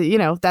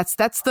 that's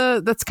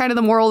kind of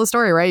the moral of the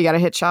story, right? You got to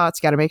hit shots,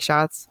 you got to make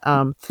shots.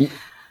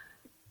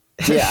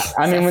 Yeah,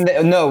 I mean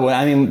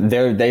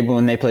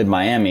when they played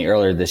Miami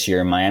earlier this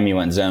year, Miami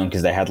went zone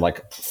because they had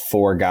like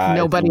 4 guys,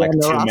 nobody like on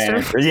the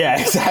roster.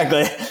 Yeah,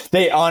 exactly.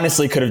 They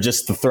honestly could have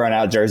just thrown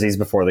out jerseys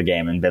before the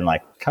game and been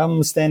like,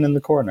 "Come stand in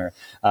the corner."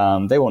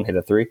 They won't hit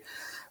a 3,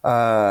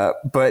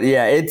 but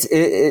yeah,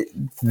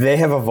 they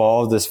have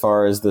evolved as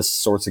far as the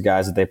sorts of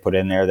guys that they put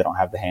in there. They don't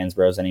have the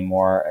Hansbroughs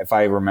anymore. If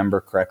I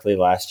remember correctly,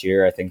 last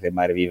year I think they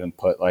might have even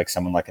put like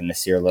someone like a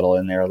Nasir Little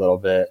in there a little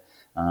bit.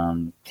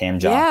 Cam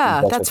Johnson,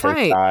 yeah, that's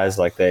right. Guys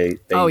like they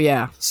oh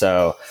yeah.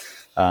 So,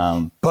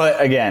 but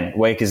again,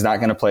 Wake is not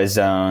going to play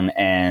zone,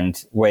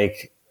 and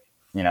Wake,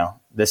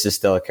 this is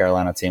still a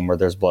Carolina team where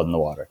there's blood in the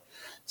water.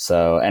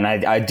 So, and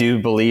I do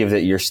believe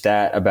that your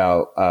stat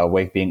about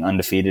Wake being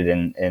undefeated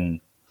in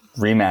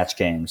rematch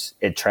games,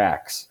 it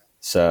tracks.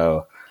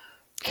 So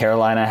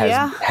Carolina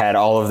has had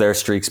all of their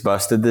streaks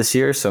busted this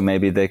year, so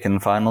maybe they can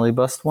finally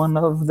bust one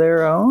of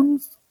their own.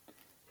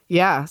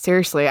 Yeah,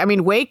 seriously. I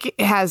mean, Wake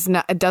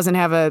doesn't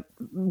have a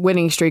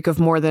winning streak of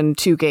more than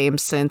 2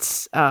 games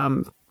since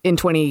in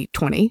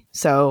 2020.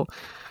 So,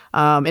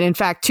 and in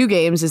fact, 2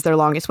 games is their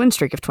longest win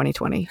streak of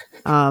 2020.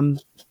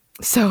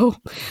 So,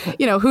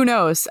 who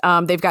knows?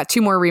 They've got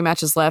 2 more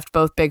rematches left,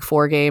 both Big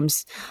 4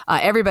 games.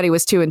 Everybody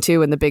was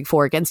 2-2 in the Big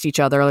 4 against each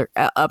other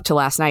up to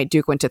last night.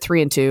 Duke went to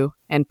 3-2,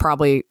 and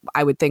probably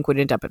I would think would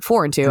end up at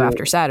 4-2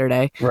 after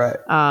Saturday. Right.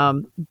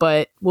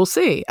 But we'll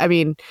see. I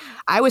mean,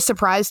 I was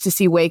surprised to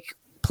see Wake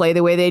play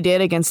the way they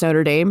did against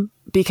Notre Dame,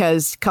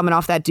 because coming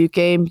off that Duke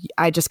game,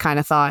 I just kind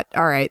of thought,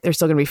 all right, they're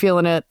still going to be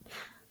feeling it.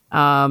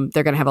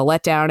 They're going to have a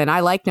letdown, and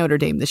I like Notre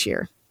Dame this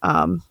year.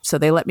 So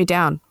they let me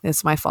down.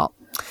 It's my fault.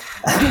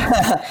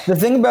 The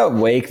thing about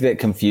Wake that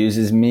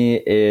confuses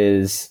me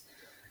is,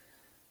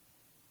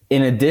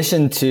 in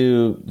addition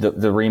to the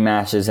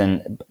rematches,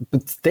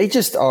 they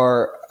just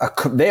are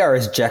they are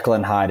as Jekyll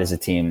and Hyde as a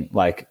team,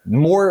 like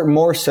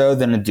more so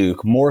than a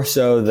Duke, more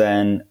so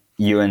than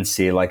UNC.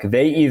 Like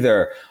they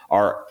either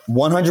are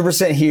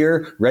 100%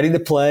 here, ready to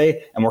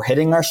play, and we're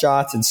hitting our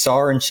shots, and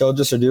Sarr and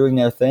Childress are doing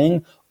their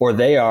thing, or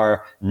they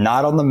are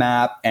not on the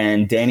map,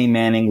 and Danny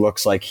Manning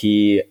looks like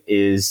he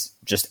is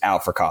just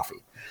out for coffee.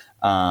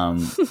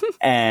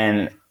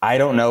 And I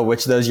don't know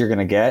which of those you're going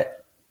to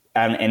get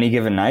on any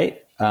given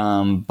night.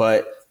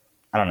 But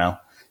I don't know.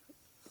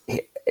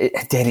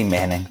 Danny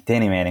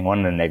Manning, what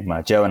an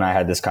enigma. Joe and I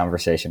had this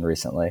conversation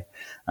recently.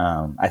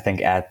 I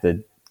think at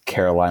the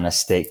Carolina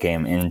State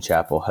game in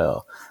Chapel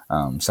Hill,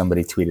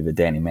 somebody tweeted that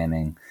Danny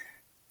Manning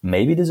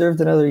maybe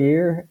deserved another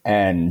year,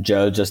 and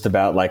Joe just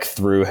about like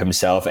threw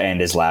himself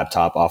and his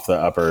laptop off the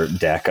upper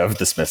deck of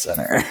the Smith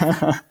Center.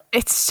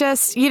 It's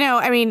just,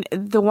 I mean,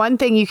 the one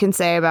thing you can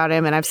say about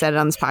him, and I've said it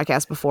on this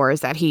podcast before,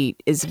 is that he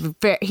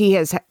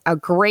has a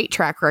great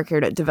track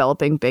record at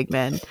developing big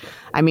men.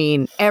 I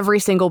mean, every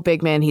single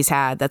big man he's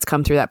had that's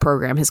come through that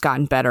program has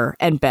gotten better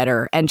and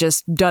better and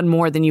just done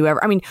more than you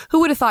ever. I mean, who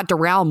would have thought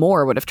Darrell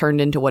Moore would have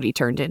turned into what he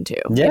turned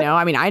into? Yeah.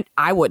 I mean,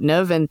 I wouldn't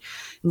have. And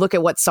look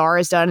at what Sarr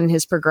has done in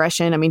his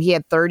progression. I mean, he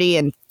had 30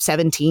 and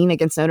 17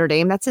 against Notre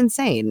Dame. That's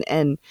insane.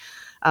 And,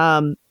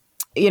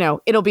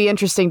 it'll be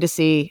interesting to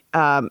see.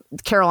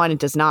 Carolina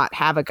does not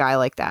have a guy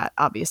like that,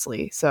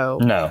 obviously. So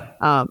no,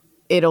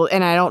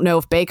 and I don't know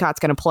if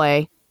Baycott's going to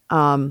play.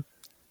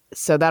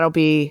 So that'll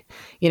be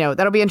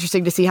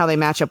interesting to see how they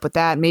match up with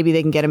that. Maybe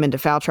they can get him into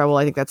foul trouble.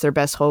 I think that's their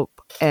best hope,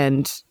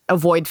 and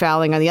avoid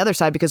fouling on the other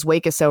side, because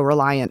Wake is so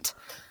reliant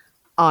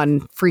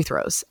on free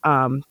throws.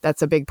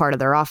 That's a big part of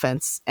their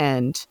offense.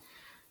 And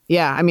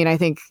yeah, I mean, I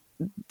think,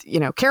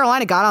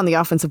 Carolina got on the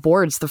offensive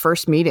boards the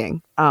first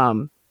meeting.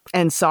 And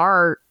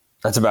Sarr,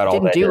 that's about all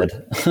they did.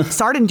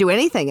 Sarr didn't do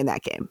anything in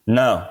that game.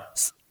 No.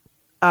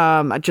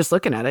 Just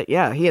looking at it,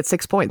 yeah, he had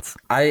 6 points.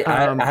 I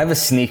have a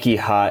sneaky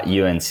hot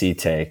UNC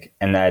take,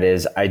 and that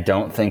is, I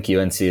don't think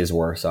UNC is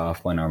worse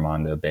off when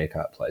Armando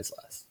Bacot plays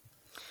less.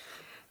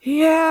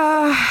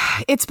 Yeah,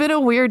 it's been a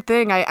weird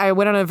thing. I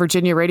went on a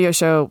Virginia radio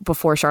show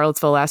before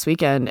Charlottesville last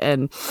weekend,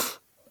 and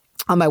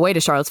on my way to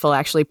Charlottesville,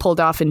 actually pulled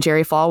off in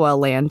Jerry Falwell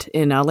land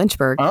in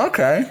Lynchburg.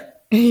 Okay.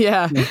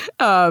 Yeah,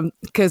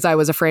 because I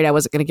was afraid I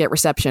wasn't going to get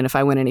reception if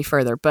I went any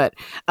further. But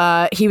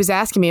he was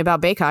asking me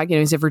about Bacot.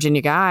 He's a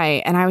Virginia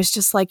guy. And I was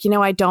just like,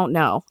 I don't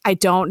know. I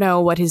don't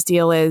know what his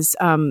deal is.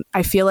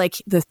 I feel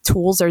like the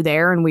tools are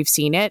there and we've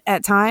seen it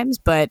at times.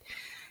 But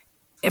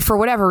for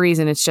whatever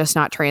reason, it's just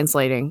not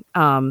translating.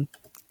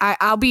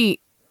 I'll be,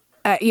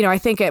 I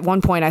think at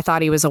one point I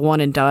thought he was a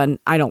one and done.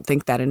 I don't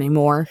think that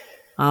anymore.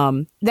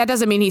 That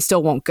doesn't mean he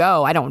still won't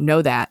go. I don't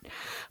know that.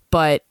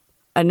 But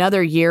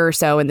another year or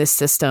so in this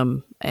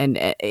system, and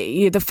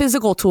the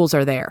physical tools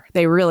are there.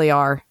 They really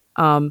are.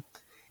 And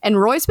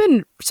Roy's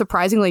been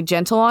surprisingly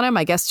gentle on him,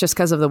 I guess, just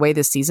because of the way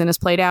this season has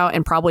played out,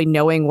 and probably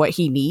knowing what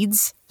he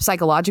needs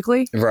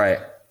psychologically. Right.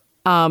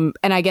 And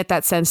I get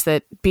that sense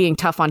that being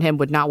tough on him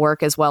would not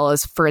work as well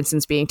as, for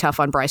instance, being tough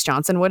on Bryce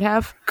Johnson would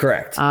have.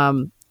 Correct.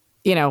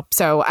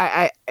 So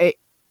I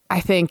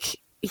think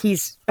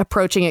he's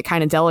approaching it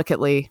kind of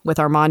delicately with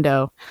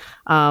Armando.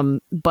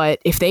 But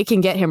if they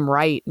can get him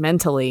right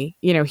mentally,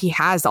 he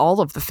has all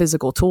of the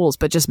physical tools,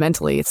 but just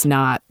mentally, it's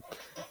not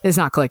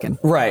clicking.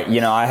 Right.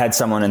 I had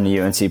someone in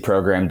the UNC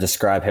program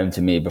describe him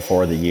to me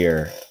before the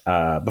year,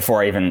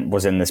 before I even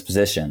was in this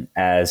position,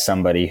 as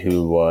somebody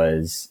who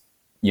was,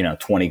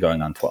 20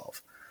 going on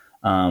 12.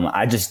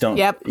 I just don't.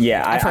 Yep.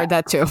 Yeah. I've heard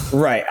that too.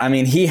 Right. I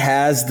mean,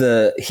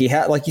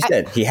 like you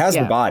said, he has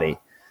the body.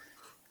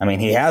 I mean,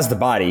 he has the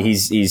body.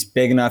 He's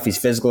big enough. He's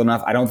physical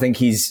enough. I don't think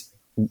he's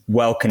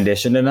well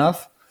conditioned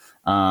enough.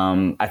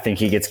 I think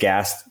he gets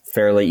gassed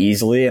fairly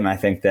easily. And I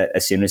think that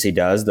as soon as he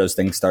does, those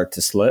things start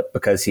to slip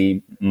because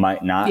he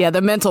might not. Yeah,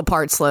 the mental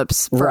part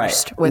slips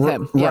first with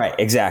him. Yep. Right,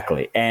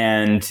 exactly.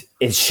 And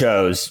it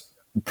shows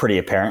pretty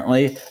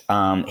apparently.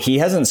 He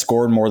hasn't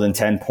scored more than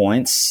 10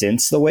 points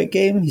since the Wake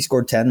game. He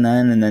scored 10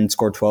 then and then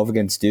scored 12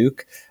 against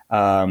Duke.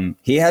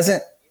 He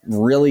hasn't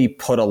really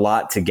put a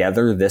lot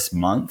together this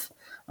month.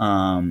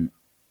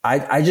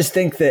 I just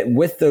think that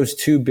with those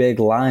two big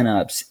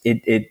lineups,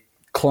 it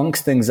clunks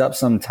things up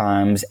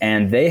sometimes,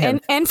 and they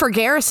have and for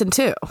Garrison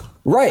too.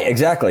 Right,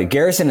 exactly.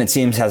 Garrison, it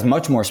seems, has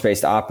much more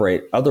space to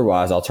operate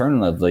otherwise,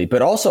 alternatively,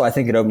 but also I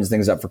think it opens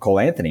things up for Cole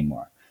Anthony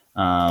more.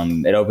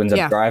 It opens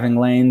up driving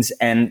lanes,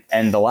 and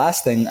the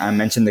last thing I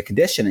mentioned, the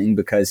conditioning,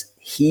 because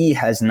he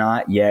has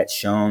not yet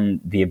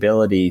shown the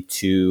ability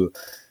to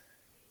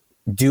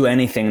do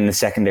anything in the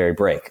secondary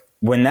break.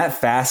 When that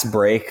fast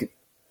break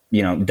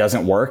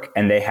doesn't work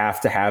and they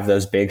have to have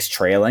those bigs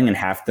trailing and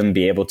have them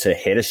be able to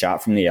hit a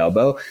shot from the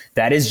elbow,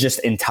 that is just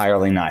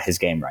entirely not his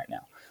game right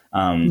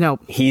now. No,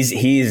 he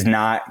is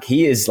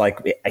like,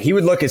 he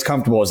would look as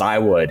comfortable as I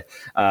would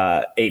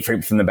 8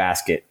 feet from the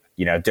basket,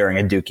 during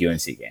a Duke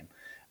UNC game.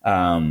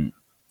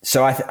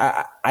 So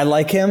I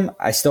like him.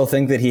 I still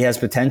think that he has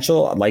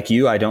potential. Like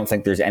you, I don't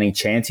think there's any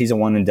chance he's a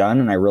one and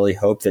done. And I really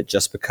hope that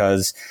just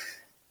because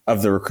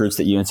of the recruits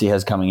that UNC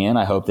has coming in,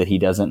 I hope that he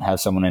doesn't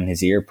have someone in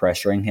his ear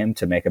pressuring him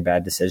to make a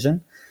bad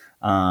decision,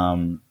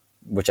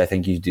 which I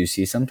think you do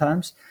see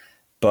sometimes.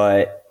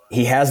 But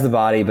he has the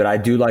body, but I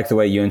do like the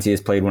way UNC has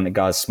played when it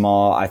got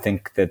small. I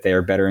think that they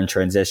are better in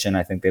transition.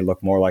 I think they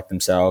look more like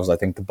themselves. I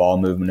think the ball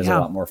movement is a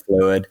lot more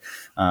fluid.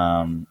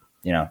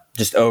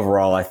 Just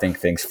overall, I think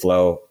things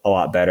flow a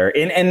lot better.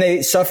 And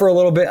they suffer a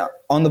little bit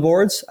on the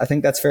boards. I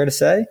think that's fair to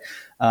say.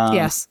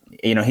 Yes.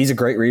 He's a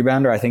great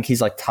rebounder. I think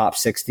he's like top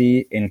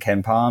 60 in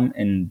KenPom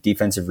in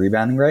defensive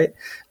rebounding rate.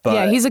 But,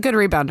 yeah, he's a good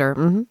rebounder.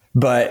 Mm-hmm.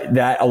 But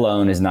that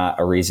alone is not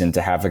a reason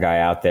to have a guy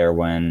out there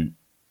when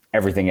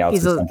everything else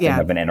is something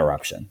of an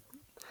interruption.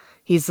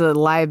 He's a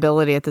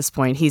liability at this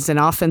point. He's an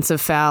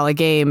offensive foul a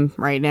game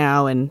right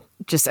now, and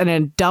a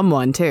dumb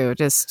one too.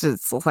 Just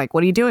like,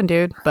 what are you doing,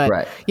 dude?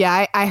 But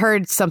yeah, I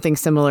heard something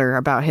similar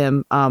about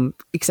him,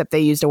 except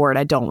they used a word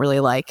I don't really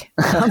like,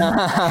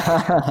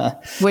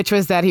 which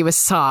was that he was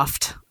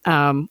soft.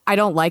 I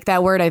don't like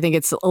that word. I think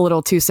it's a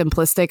little too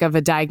simplistic of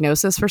a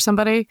diagnosis for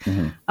somebody.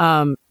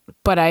 Mm-hmm.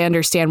 But I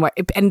understand why,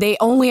 and they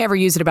only ever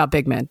use it about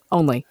big men,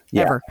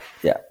 ever.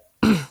 Yeah.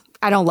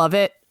 I don't love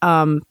it,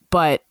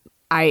 but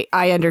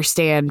I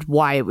understand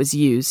why it was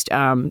used.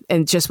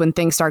 And just when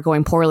things start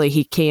going poorly,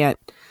 he can't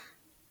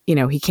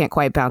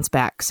quite bounce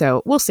back.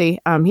 So we'll see.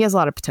 He has a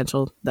lot of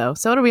potential though.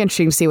 So it'll be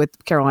interesting to see what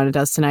Carolina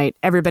does tonight.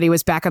 Everybody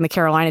was back on the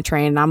Carolina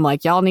train, and I'm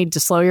like, y'all need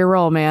to slow your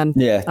roll, man.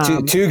 Yeah.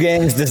 Two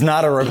games does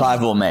not a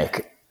revival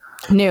make.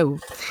 No.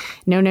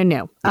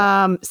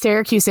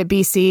 Syracuse at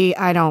BC.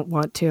 I don't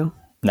want to.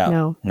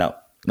 No. Nope.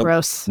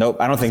 Gross. Nope.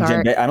 I don't think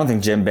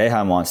Jim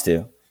Boeheim wants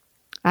to.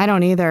 I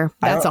don't either.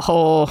 That's a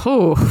whole.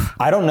 Ooh.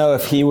 I don't know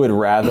if he would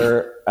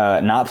rather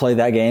not play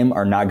that game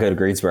or not go to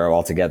Greensboro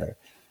altogether.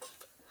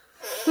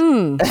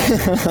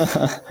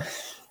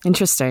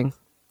 Interesting.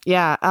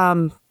 Yeah.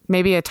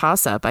 Maybe a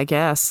toss up, I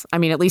guess. I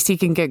mean, at least he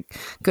can get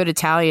good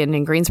Italian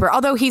in Greensboro.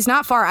 Although he's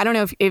not far. I don't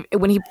know if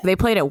when they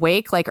played at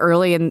Wake, like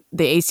early in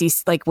the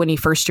ACC, like when he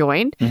first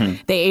joined,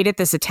 they ate at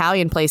this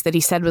Italian place that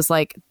he said was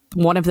like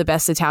one of the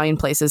best Italian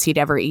places he'd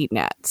ever eaten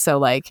at. So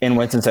like in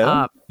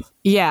Winston-Salem?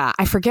 Yeah,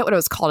 I forget what it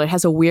was called. It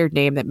has a weird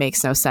name that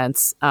makes no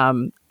sense.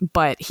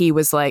 But he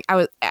was like,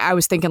 I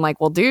was thinking like,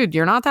 well, dude,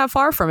 you're not that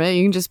far from it.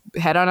 You can just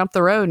head on up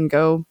the road and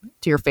go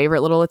to your favorite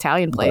little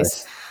Italian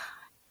place. Nice.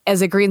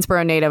 As a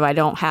Greensboro native, I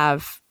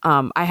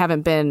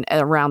haven't been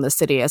around the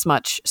city as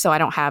much, so I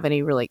don't have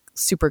any really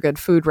super good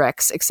food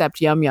recs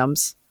except Yum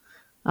Yums.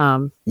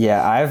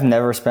 Yeah, I've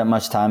never spent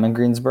much time in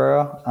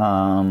Greensboro.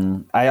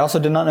 I also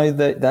did not know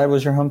that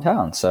was your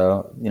hometown.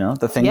 So,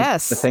 the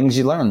things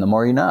you learn, the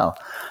more you know.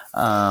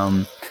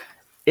 I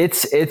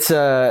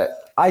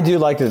do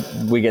like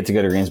that we get to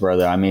go to Greensboro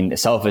though. I mean,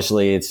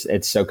 selfishly,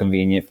 it's so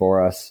convenient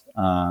for us.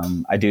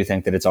 I do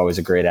think that it's always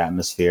a great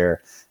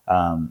atmosphere.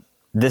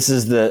 This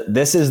is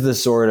the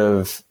sort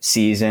of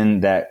season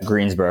that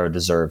Greensboro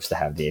deserves to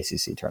have the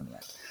ACC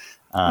tournament.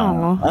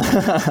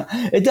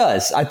 It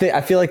does.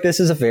 I feel like this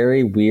is a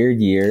very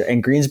weird year,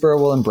 and Greensboro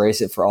will embrace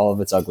it for all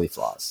of its ugly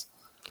flaws.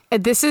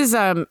 this is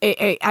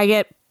I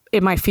get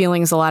in my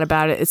feelings a lot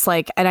about it. It's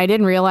like, and I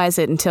didn't realize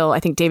it until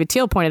I think David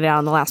Teal pointed it out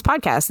on the last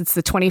podcast. It's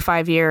the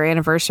 25-year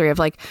anniversary of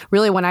like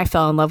really when I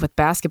fell in love with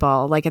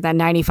basketball, like at that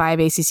 95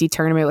 ACC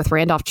tournament with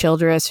Randolph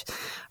Childress,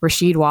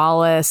 Rasheed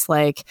Wallace,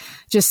 like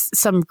just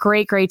some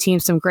great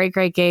teams, some great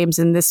games.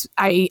 And this,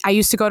 I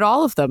used to go to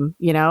all of them,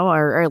 you know,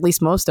 or at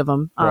least most of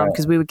them,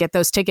 because we would get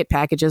those ticket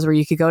packages where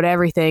you could go to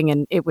everything,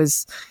 and it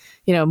was,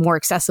 you know, more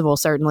accessible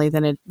certainly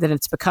than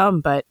it's become.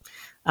 But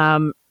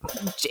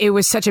it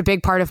was such a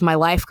big part of my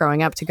life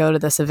growing up to go to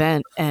this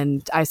event,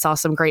 and I saw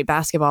some great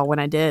basketball when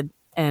I did.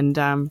 And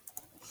I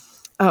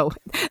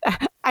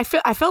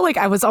felt like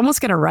I was almost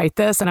going to write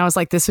this, and I was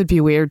like, this would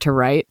be weird to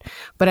write,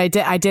 but I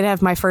did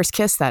have my first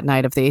kiss that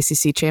night of the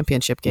ACC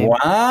championship game.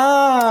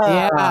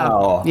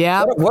 Wow!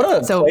 Yeah. What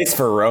a place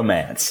for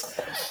romance,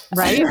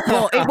 right?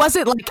 Well, it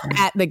wasn't like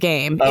at the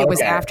game; it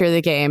was after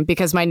the game,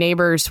 because my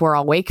neighbors were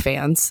all Wake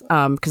fans,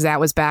 because that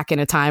was back in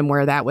a time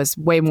where that was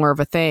way more of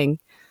a thing.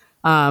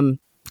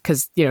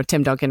 Because, you know,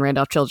 Tim Duncan,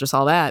 Randolph Childress,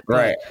 all that.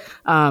 Right.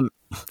 But,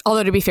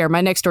 although to be fair,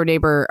 my next door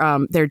neighbor,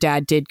 their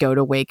dad did go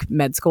to Wake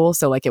Med School.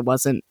 So like it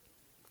wasn't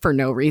for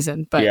no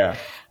reason, but,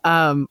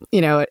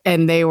 you know,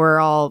 and they were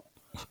all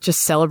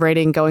just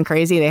celebrating, going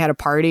crazy. They had a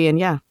party, and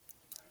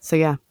So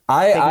big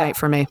night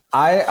for me.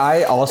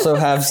 I also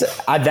have,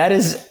 that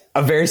is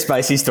a very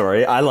spicy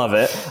story. I love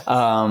it.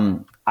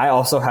 I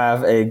also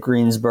have a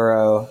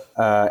Greensboro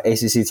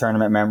ACC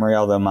tournament memory,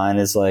 although mine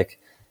is like,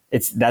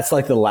 that's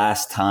like the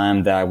last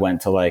time that I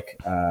went to like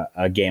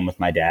a game with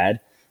my dad.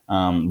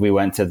 We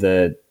went to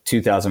the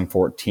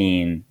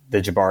 2014,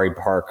 the Jabari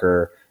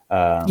Parker.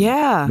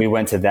 We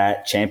went to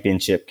that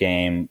championship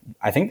game.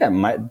 I think that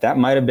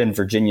might have been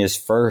Virginia's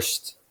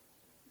first,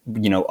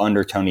 you know,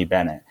 under Tony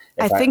Bennett.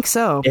 I think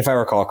so, if I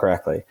recall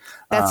correctly.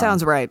 That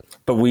sounds right.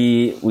 But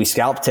we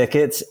scalped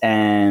tickets,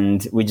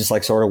 and we just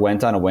like sort of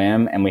went on a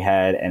whim, and we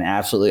had an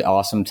absolutely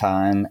awesome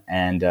time.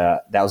 And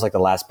that was like the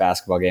last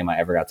basketball game I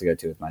ever got to go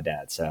to with my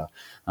dad. So,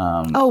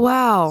 oh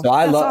wow, so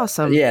that's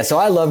awesome. Yeah, so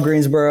I love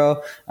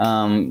Greensboro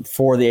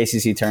for the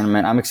ACC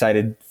tournament. I'm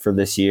excited for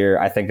this year.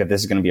 I think that this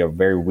is going to be a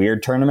very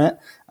weird tournament.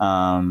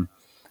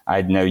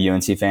 I know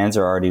UNC fans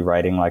are already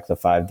writing like the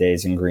 5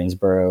 days in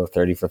Greensboro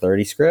 30 for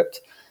 30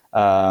 script.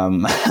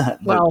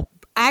 Well,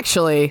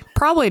 actually,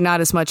 probably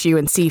not as much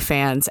UNC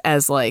fans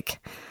as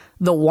like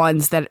the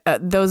ones that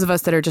those of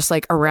us that are just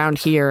like around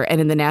here and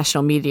in the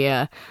national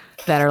media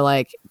that are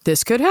like,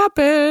 this could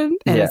happen.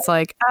 And it's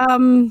like,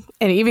 and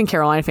even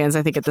Carolina fans,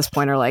 I think at this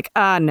point are like,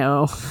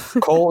 no.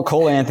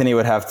 Cole Anthony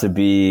would have to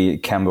be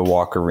Kemba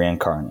Walker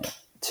reincarnate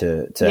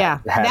to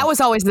that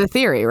was always the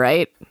theory,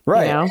 right?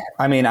 Right. You know?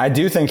 I mean, I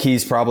do think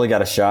he's probably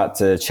got a shot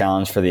to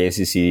challenge for the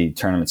ACC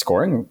tournament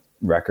scoring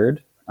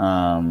record.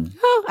 I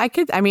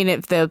mean,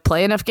 if they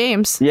play enough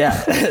games.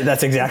 Yeah,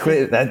 that's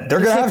exactly that.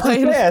 They're going to have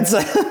some fans.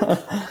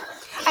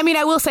 I mean,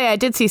 I will say I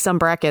did see some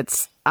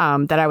brackets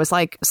that I was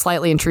like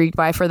slightly intrigued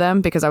by for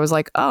them, because I was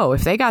like, oh,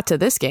 if they got to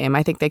this game,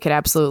 I think they could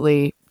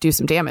absolutely do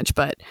some damage.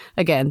 But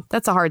again,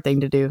 that's a hard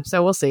thing to do.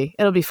 So we'll see.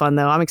 It'll be fun,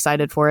 though. I'm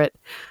excited for it.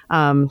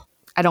 I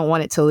don't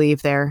want it to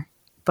leave there,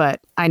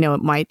 but I know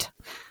it might.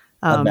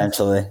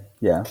 Eventually.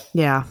 Yeah.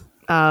 Yeah.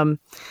 All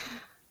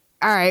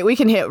right. We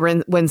can hit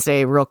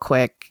Wednesday real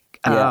quick.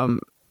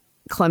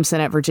 Clemson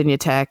at Virginia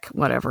Tech,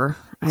 whatever.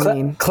 I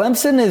mean,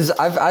 Clemson is.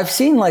 I've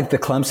seen like the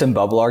Clemson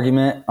bubble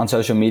argument on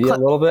social media a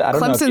little bit. I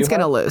don't know. Clemson's going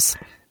to lose.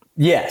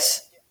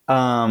 Yes,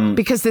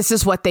 because this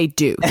is what they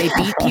do. They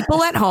beat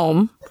people at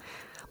home.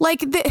 Like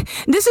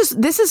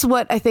this is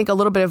what I think a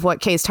little bit of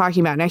what Kay's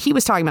talking about. Now he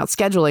was talking about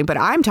scheduling, but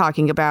I'm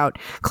talking about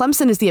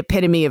Clemson is the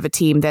epitome of a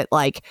team that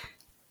like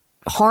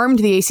harmed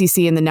the ACC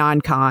in the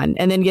non-con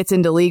and then gets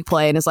into league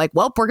play and is like,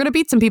 well, we're going to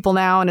beat some people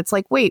now. And it's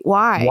like, wait,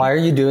 why? Why are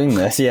you doing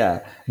this?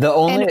 Yeah.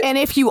 And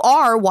if you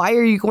are, why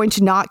are you going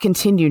to not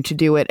continue to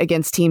do it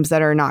against teams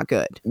that are not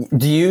good?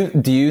 Do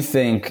you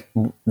think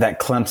that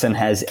Clemson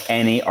has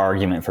any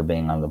argument for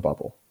being on the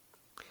bubble?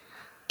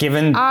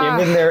 Given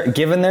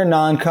their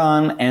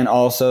non-con and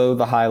also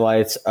the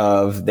highlights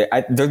of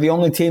they're the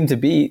only team to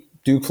beat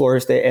Duke, Florida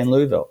State, and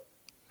Louisville.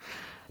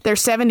 They're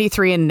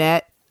 73 in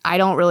net. I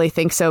don't really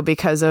think so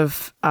because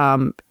of,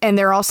 and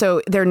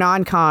they're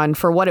non-con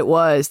for what it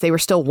was. They were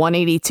still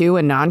 182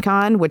 in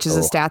non-con, which is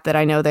a stat that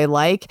I know they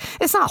like.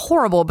 It's not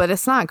horrible, but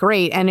it's not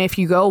great. And if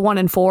you go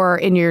 1-4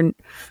 in your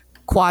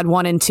quad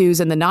 1 and 2s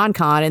in the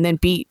non-con and then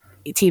beat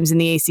teams in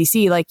the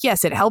ACC, like,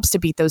 yes, it helps to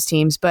beat those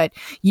teams, but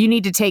you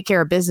need to take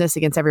care of business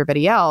against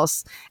everybody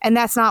else. And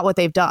that's not what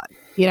they've done.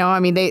 You know,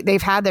 I mean,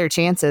 they've had their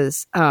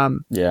chances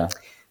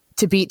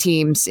to beat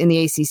teams in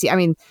the ACC. I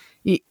mean,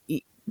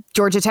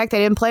 Georgia Tech, they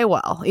didn't play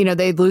well. You know,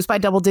 they lose by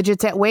double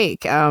digits at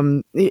Wake.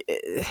 They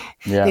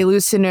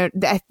lose to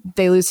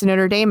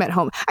Notre Dame at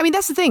home. I mean,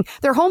 that's the thing.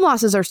 Their home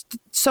losses are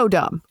so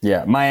dumb.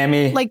 Yeah,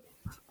 Miami. Like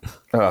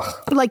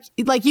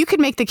you could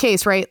make the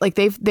case, right? Like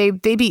they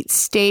beat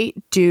State,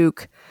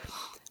 Duke,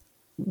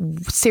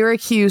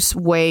 Syracuse,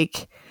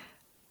 Wake,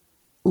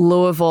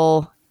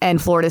 Louisville,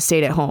 and Florida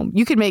State at home.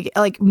 You could make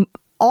like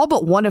all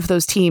but one of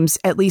those teams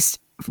at least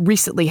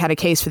recently had a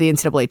case for the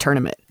NCAA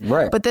tournament.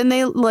 Right. But then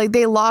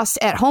they lost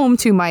at home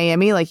to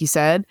Miami, like you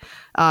said,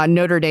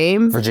 Notre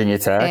Dame, Virginia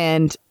Tech.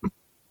 And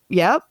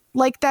yep.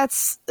 Like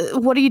that's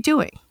what are you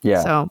doing?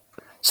 Yeah.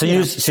 So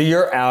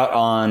you're out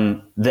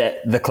on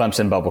the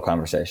Clemson bubble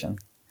conversation.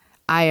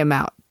 I am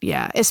out.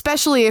 Yeah.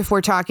 Especially if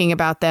we're talking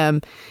about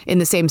them in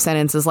the same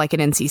sentence as like an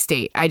NC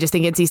State. I just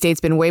think NC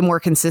State's been way more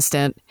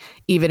consistent,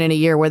 even in a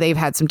year where they've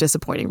had some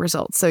disappointing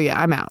results. So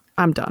yeah, I'm out.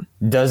 I'm done.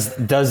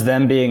 Does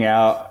them being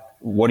out,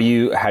 how do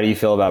you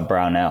feel about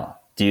Brownell?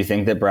 Do you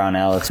think that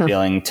Brownell is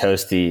feeling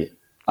toasty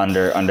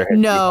under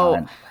his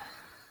comment?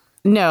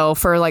 No,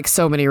 for like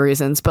so many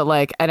reasons. But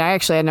like, and I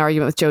actually had an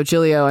argument with Joe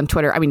Giglio on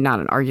Twitter. I mean, not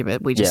an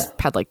argument. We just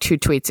had like 2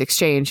 tweets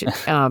exchange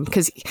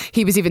because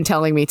he was even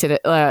telling me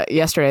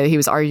yesterday that he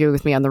was arguing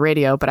with me on the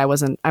radio, but I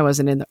wasn't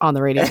on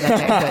the radio that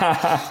day.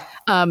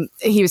 But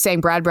he was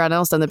saying Brad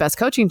Brownell's done the best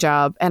coaching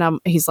job. And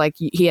he's like,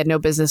 he had no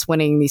business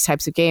winning these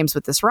types of games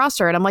with this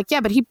roster. And I'm like, yeah,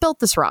 but he built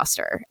this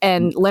roster.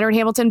 And Leonard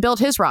Hamilton built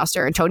his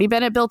roster. And Tony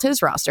Bennett built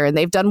his roster. And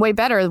they've done way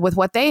better with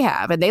what they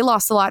have. And they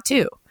lost a lot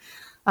too.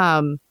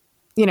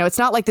 It's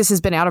not like this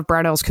has been out of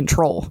Brownell's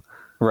control,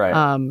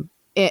 right?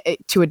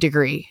 To a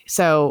degree.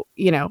 So,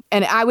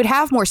 and I would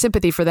have more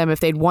sympathy for them if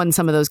they'd won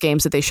some of those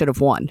games that they should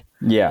have won.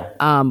 Yeah.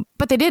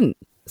 But they didn't.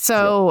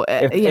 So,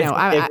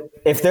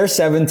 if they're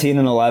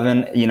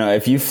 17-11,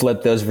 if you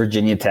flip those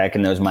Virginia Tech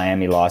and those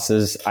Miami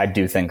losses, I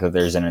do think that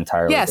there's an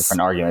entirely different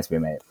argument to be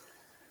made.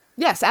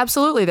 Yes,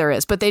 absolutely there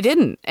is, but they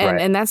didn't.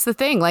 And that's the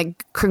thing.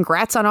 Like,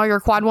 congrats on all your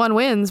quad 1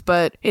 wins,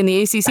 but in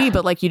the ACC,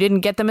 but like you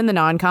didn't get them in the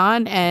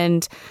non-con,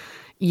 and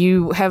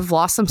you have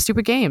lost some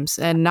stupid games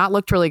and not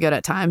looked really good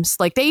at times.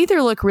 Like, they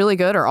either look really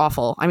good or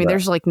awful. I mean,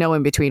 there's like no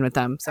in between with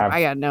them. So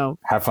I got no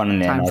have fun in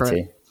the time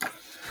NLT.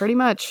 Pretty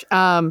much.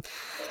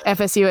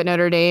 FSU at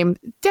Notre Dame,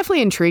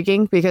 definitely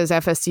intriguing because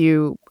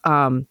FSU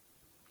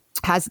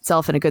has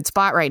itself in a good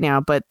spot right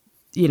now. But,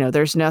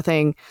 there's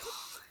nothing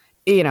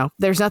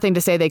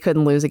to say they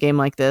couldn't lose a game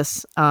like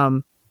this.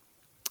 I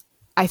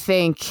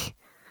think...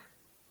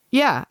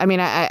 Yeah, I mean,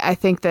 I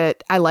think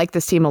that I like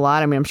this team a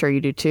lot. I mean, I'm sure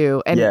you do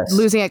too. And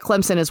losing at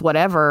Clemson is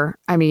whatever.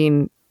 I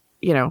mean,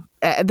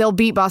 they'll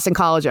beat Boston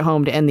College at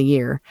home to end the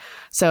year.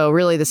 So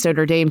really, this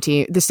Notre Dame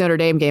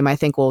game, I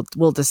think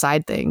will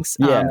decide things.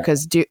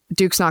 Because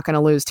Duke's not going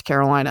to lose to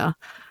Carolina.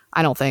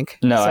 I don't think.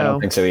 No, I don't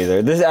think so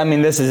either.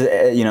 This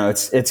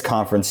is it's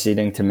conference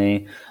seeding to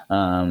me.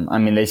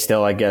 They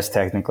still, I guess,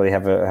 technically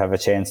have a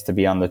chance to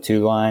be on the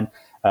 2 line.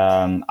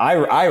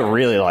 I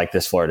really like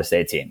this Florida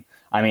State team.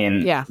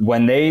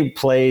 When they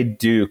played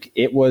Duke,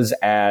 it was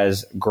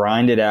as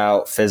grinded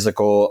out,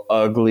 physical,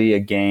 ugly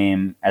a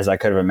game as I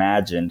could have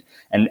imagined.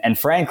 And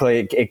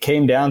frankly, it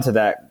came down to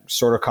that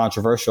sort of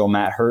controversial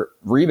Matt Hurt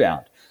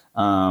rebound,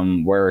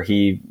 where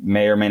he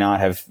may or may not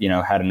have,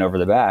 had an over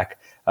the back,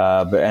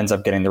 but ends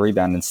up getting the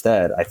rebound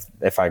instead,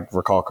 if I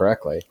recall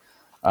correctly.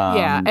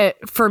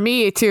 For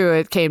me too,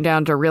 it came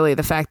down to really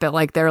the fact that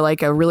like they're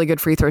like a really good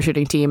free throw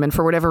shooting team, and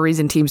for whatever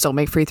reason, teams don't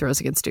make free throws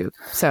against Duke.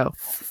 So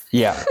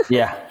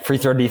free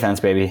throw defense,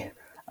 baby.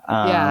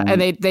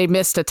 And they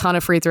missed a ton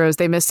of free throws.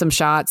 They missed some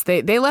shots.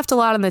 They left a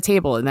lot on the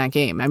table in that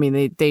game. I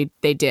mean,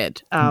 they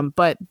did.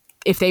 But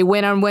if they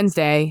win on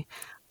Wednesday,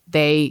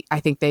 I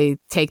think they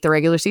take the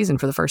regular season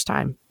for the first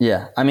time.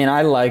 Yeah, I mean,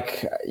 I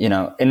like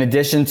in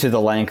addition to the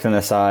length and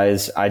the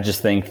size, I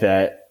just think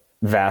that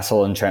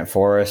Vassell and Trent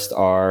Forrest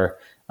are.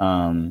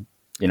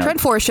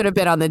 Trent Forrest should have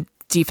been on the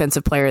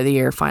Defensive Player of the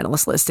Year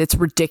finalist list. It's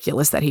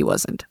ridiculous that he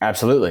wasn't.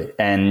 Absolutely.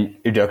 And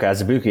Udoka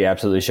Azubuike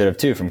absolutely should have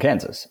too from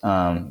Kansas.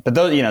 But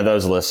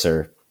those lists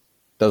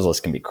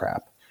can be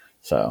crap.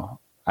 So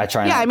I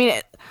try.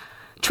 Yeah.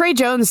 Trey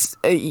Jones,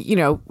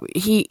 I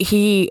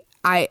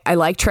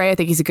like Trey. I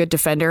think he's a good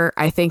defender.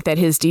 I think that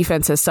his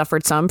defense has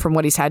suffered some from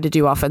what he's had to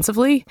do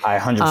offensively. I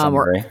 100%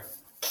 agree.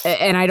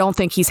 And I don't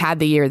think he's had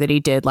the year that he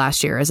did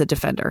last year as a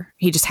defender.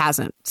 He just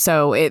hasn't.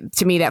 So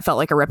to me, that felt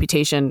like a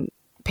reputation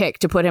pick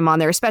to put him on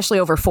there, especially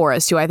over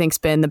Forrest, who I think's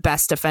been the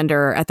best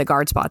defender at the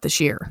guard spot this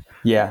year.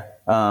 Yeah.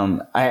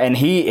 And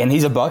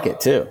he's a bucket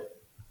too.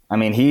 I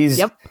mean,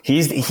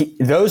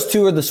 those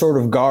two are the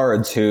sort of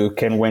guards who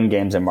can win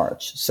games in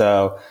March.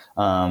 So,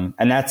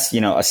 and that's,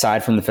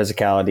 aside from the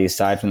physicality,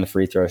 aside from the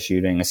free throw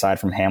shooting,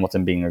 aside from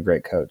Hamilton being a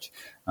great coach.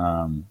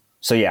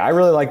 So yeah, I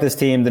really like this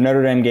team. The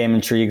Notre Dame game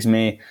intrigues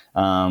me.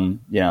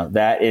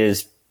 That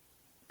is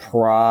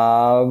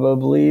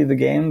probably the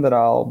game that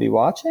I'll be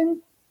watching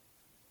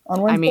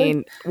on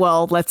Wednesday.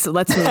 Let's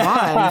move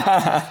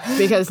on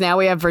because now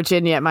we have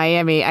Virginia at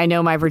Miami. I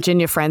know my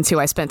Virginia friends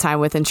who I spent time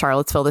with in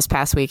Charlottesville this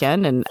past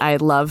weekend, and I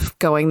love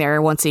going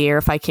there once a year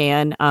if I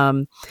can.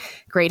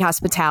 Great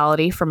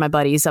hospitality from my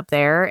buddies up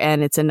there,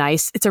 and it's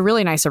a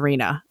really nice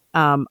arena.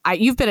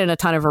 You've been in a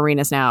ton of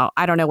arenas now.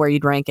 I don't know where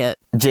you'd rank it.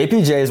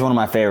 JPJ is one of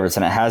my favorites,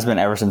 and it has been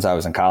ever since I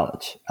was in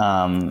college.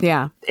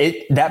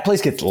 That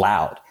place gets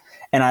loud,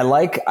 and I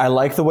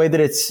like the way that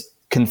it's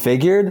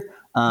configured.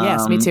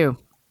 Yes, me too.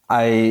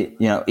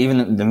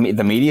 Even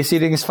the media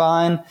seating is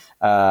fine,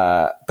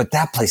 but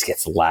that place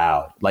gets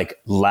loud,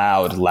 like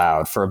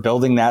loud for a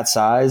building that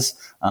size.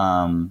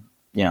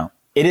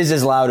 it is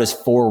as loud as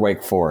 4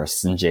 Wake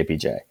Forests in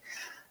JPJ.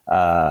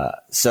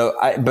 But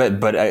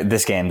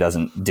this game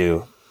doesn't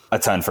do a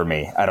ton for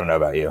me. I don't know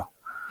about you.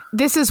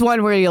 This is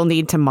one where you'll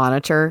need to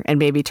monitor and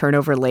maybe turn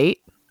over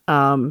late.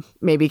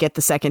 Maybe get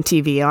the second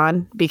TV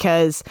on,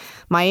 because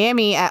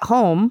Miami at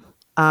home.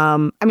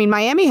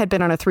 Miami had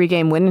been on a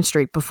 3-game winning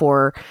streak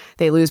before.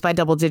 They lose by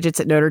double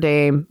digits at Notre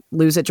Dame,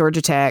 lose at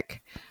Georgia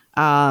Tech.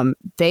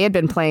 They had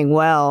been playing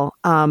well.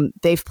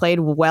 They've played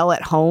well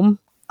at home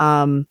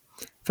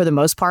for the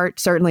most part,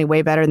 certainly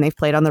way better than they've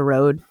played on the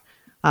road.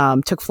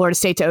 Took Florida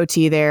State to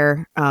OT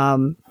there.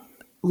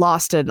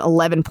 Lost an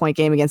 11-point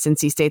game against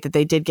NC State that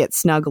they did get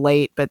snug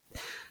late, but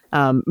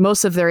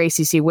most of their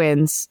ACC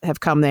wins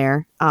have come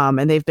there,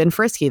 and they've been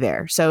frisky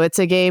there. So it's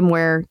a game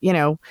where,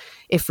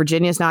 if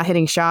Virginia's not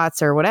hitting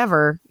shots or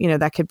whatever, it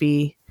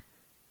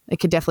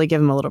could definitely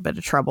give them a little bit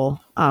of trouble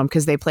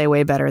because they play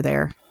way better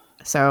there.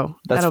 So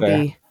it'll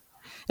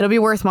be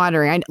worth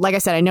monitoring. Like I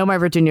said, I know my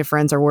Virginia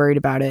friends are worried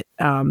about it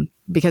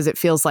because it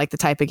feels like the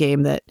type of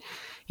game that,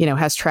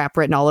 has trap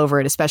written all over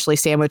it, especially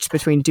sandwiched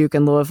between Duke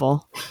and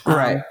Louisville.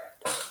 Right.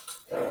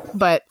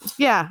 But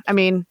yeah,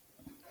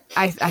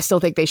 I still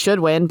think they should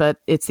win, but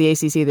it's the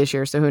ACC this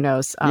year, so who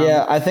knows?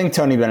 I think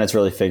Tony Bennett's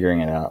really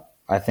figuring it out.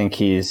 I think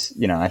he's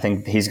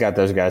got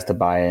those guys to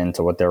buy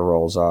into what their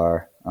roles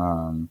are.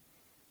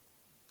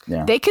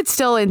 They could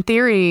still, in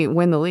theory,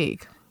 win the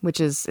league, which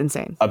is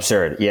insane.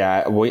 Absurd.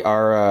 Yeah,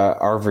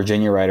 our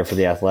Virginia writer for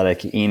The Athletic,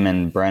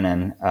 Eamon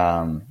Brennan,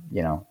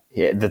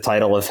 the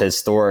title of his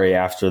story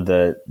after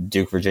the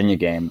Duke Virginia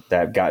game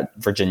that got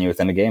Virginia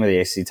within a game of the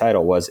ACC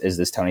title was, "Is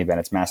this Tony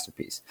Bennett's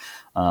masterpiece?"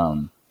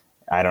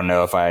 I don't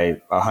know if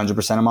I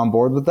 100% am on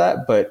board with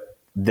that, but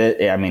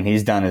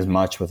he's done as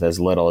much with as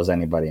little as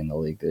anybody in the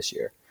league this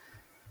year.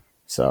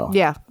 So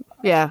yeah,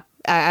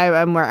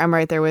 I'm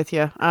right there with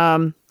you.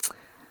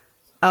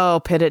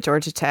 Pitt at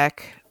Georgia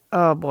Tech.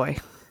 Oh boy.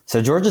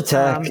 So Georgia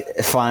Tech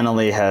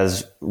finally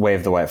has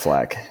waved the white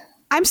flag.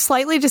 I'm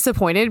slightly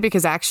disappointed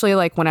because actually,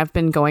 when I've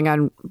been going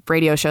on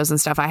radio shows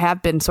and stuff, I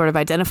have been sort of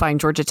identifying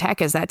Georgia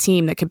Tech as that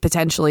team that could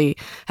potentially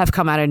have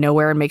come out of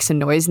nowhere and make some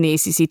noise in the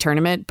ACC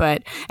tournament.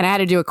 And I had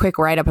to do a quick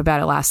write-up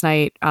about it last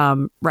night,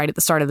 right at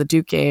the start of the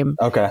Duke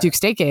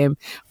State game.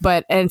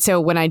 And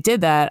so when I did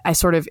that, I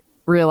sort of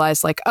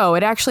realized it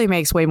actually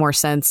makes way more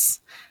sense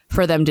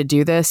for them to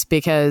do this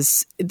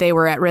because they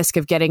were at risk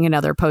of getting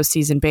another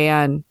postseason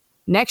ban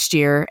next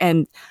year.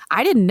 And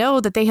I didn't know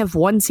that they have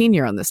one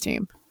senior on this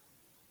team.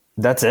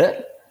 That's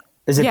it?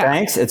 Is it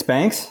Banks? It's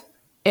Banks?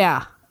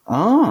 Yeah.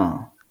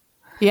 Oh.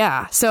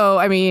 Yeah. So,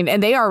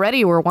 and they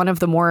already were one of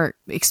the more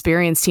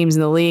experienced teams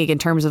in the league in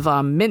terms of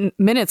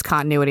minutes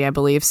continuity, I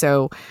believe.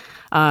 So,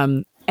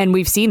 and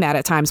we've seen that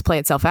at times play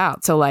itself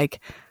out. So,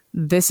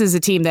 this is a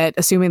team that,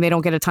 assuming they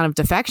don't get a ton of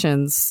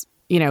defections,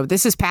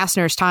 this is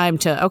Pastner's time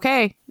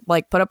to,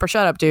 put up or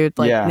shut up, dude.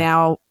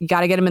 Now you got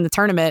to get him in the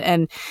tournament.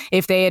 And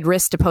if they had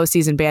risked a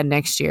postseason ban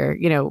next year,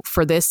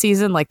 for this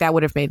season, that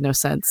would have made no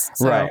sense.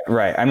 So.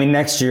 Right.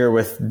 Next year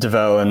with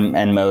DeVoe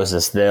and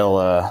Moses, they'll,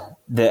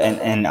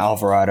 and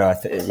Alvarado,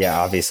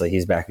 obviously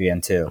he's back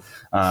again too.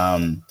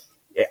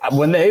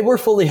 When they were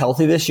fully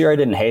healthy this year, I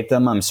didn't hate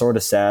them. I'm sort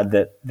of sad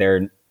that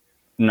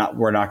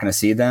we're not going to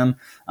see them.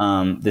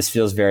 This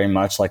feels very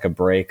much like a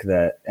break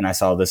and I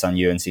saw this on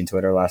UNC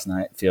Twitter last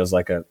night. It feels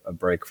like a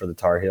break for the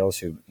Tar Heels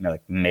who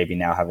maybe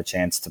now have a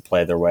chance to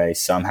play their way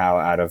somehow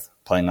out of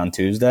playing on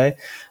Tuesday.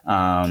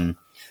 I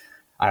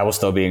will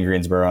still be in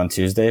Greensboro on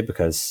Tuesday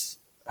because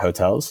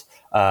hotels.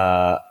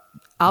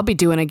 I'll be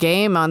doing a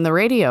game on the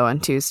radio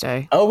on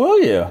Tuesday. Oh, will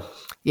you?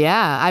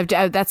 Yeah,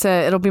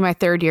 it'll be my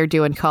third year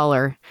doing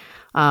color.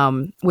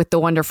 With the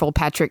wonderful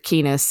Patrick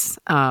Keenis,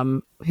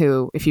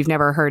 who, if you've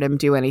never heard him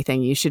do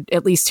anything, you should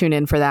at least tune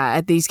in for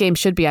that. These games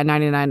should be on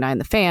 99.9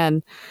 The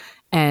Fan,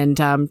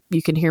 and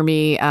you can hear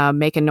me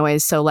make a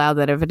noise so loud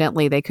that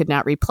evidently they could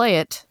not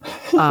replay it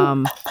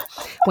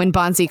when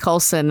Bonzi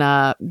Colson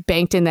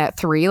banked in that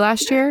 3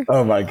 last year.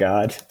 Oh, my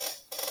God.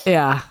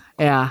 Yeah.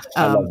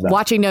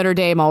 Watching Notre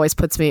Dame always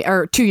puts me,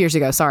 or 2 years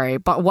ago, sorry,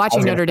 but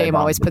watching Notre Dame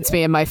always puts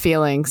me in my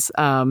feelings.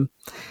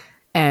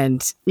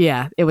 And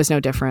yeah, it was no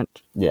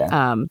different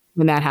when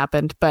that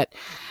happened. But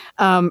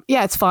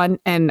it's fun.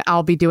 And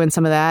I'll be doing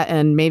some of that.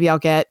 And maybe I'll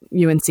get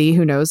UNC.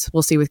 Who knows?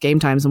 We'll see with game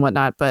times and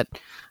whatnot. But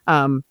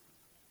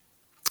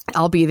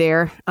I'll be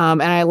there.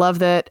 And I love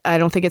that. I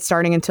don't think it's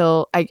starting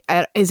until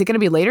is it going to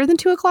be later than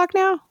 2:00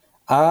 now?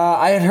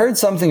 I had heard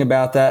something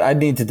about that. I'd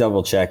need to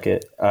double check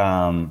it.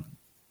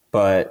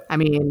 But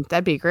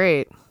that'd be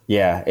great.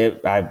 Yeah,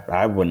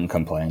 I wouldn't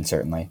complain,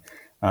 certainly.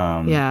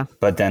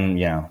 But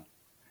then,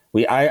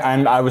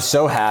 I was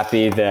so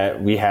happy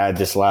that we had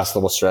this last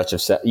little stretch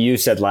of you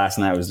said last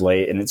night was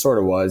late, and it sort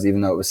of was, even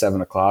though it was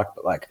 7:00.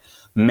 But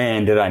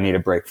man, did I need a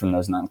break from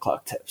those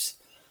 9:00 tips.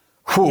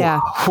 Whew,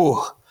 yeah.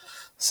 Whew.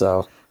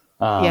 So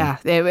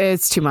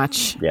it's too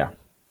much. Yeah.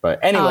 But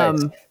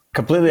anyways,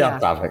 completely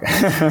off topic.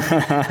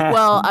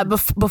 Well,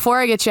 before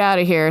I get you out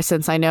of here,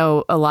 since I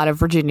know a lot of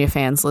Virginia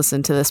fans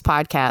listen to this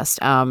podcast,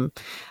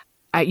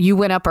 you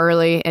went up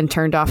early and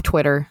turned off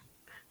Twitter.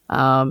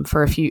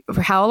 for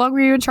how long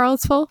were you in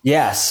Charlottesville?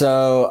 Yeah.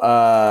 So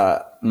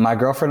my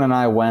girlfriend and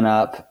I went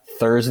up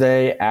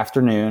Thursday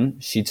afternoon.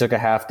 She took a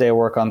half day of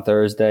work on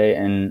Thursday,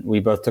 and we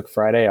both took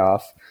Friday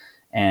off.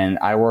 And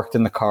I worked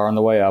in the car on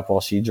the way up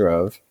while she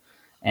drove,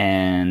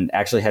 and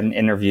actually had an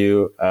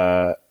interview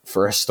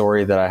for a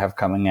story that I have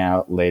coming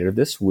out later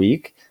this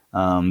week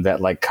that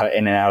like cut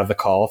in and out of the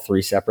call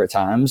 3 separate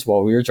times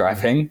while we were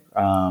driving.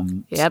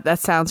 Yep, that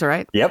sounds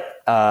right. Yep.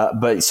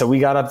 But so we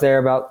got up there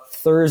about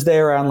Thursday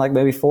around like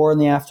maybe 4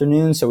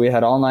 p.m. So we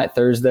had all night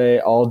Thursday,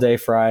 all day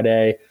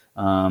Friday,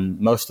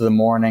 most of the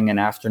morning and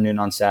afternoon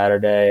on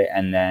Saturday,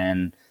 and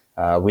then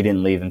we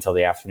didn't leave until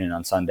the afternoon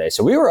on Sunday.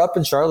 So we were up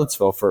in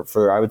Charlottesville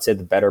for I would say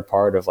the better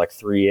part of like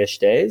 3-ish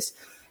days.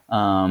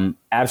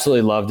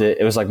 Absolutely loved it.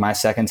 It was like my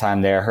second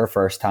time there, her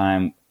first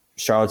time.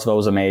 Charlottesville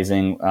was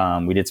amazing.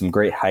 We did some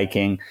great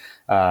hiking,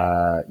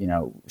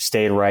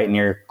 stayed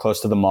right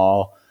close to the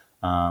mall.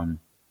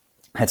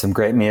 Had some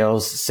great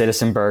meals.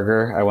 Citizen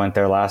Burger. I went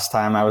there last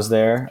time I was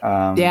there.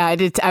 Yeah, I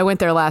did. I went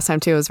there last time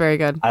too. It was very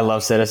good. I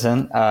love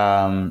Citizen.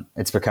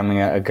 It's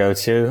becoming a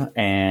go-to.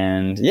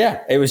 And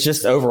yeah, it was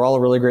just overall a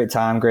really great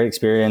time, great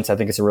experience. I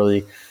think it's a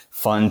really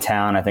fun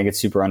town. I think it's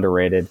super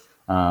underrated.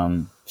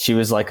 She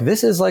was like,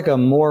 this is like a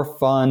more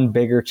fun,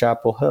 bigger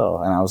Chapel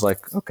Hill. And I was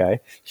like, okay,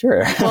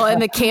 sure. Well,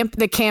 and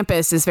the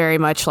campus is very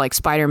much like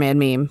Spider-Man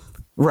meme.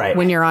 Right.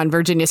 When you're on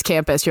Virginia's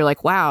campus, you're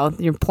like, wow,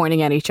 you're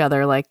pointing at each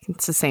other like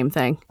it's the same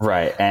thing.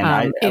 Right.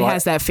 And it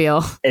has that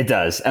feel. It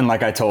does. And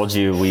like I told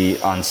you,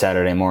 we on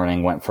Saturday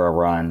morning went for a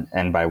run.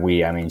 And by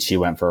we, I mean, she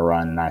went for a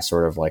run and I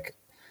sort of like.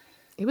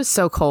 It was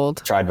so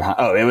cold. Tried behind.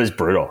 Oh, it was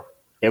brutal.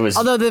 It was.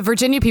 Although the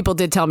Virginia people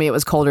did tell me it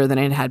was colder than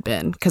it had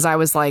been, because I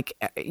was like,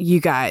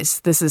 you guys,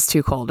 this is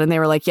too cold. And they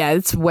were like, yeah,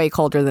 it's way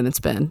colder than it's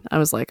been. I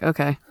was like,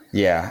 okay.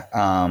 Yeah.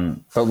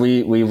 But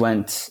we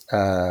went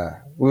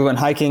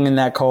hiking in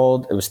that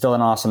cold. It was still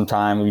an awesome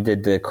time. We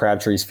did the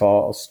Crabtree's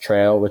Falls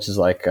Trail, which is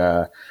like,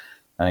 I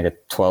think a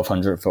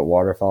 1,200-foot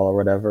waterfall or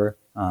whatever.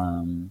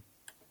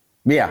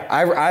 Yeah,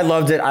 I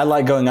loved it. I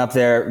like going up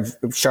there.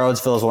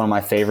 Charlottesville is one of my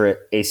favorite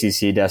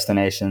ACC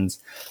destinations.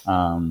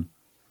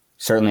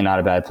 Certainly not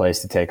a bad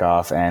place to take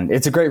off. And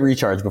it's a great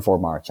recharge before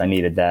March. I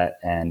needed that.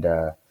 And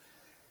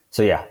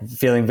so, yeah,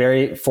 feeling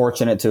very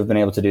fortunate to have been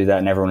able to do that.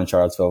 And everyone in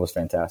Charlottesville was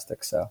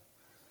fantastic. So,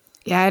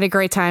 yeah, I had a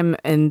great time.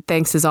 And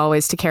thanks, as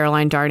always, to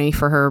Caroline Darney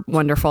for her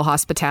wonderful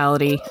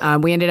hospitality.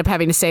 We ended up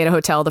having to stay at a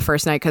hotel the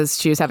first night because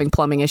she was having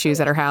plumbing issues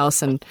at her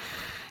house and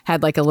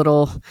had like a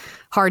little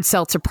hard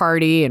seltzer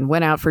party and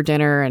went out for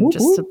dinner and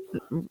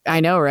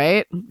I know,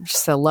 right?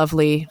 Just a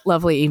lovely,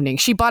 lovely evening.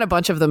 She bought a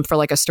bunch of them for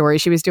like a story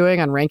she was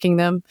doing on ranking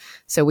them.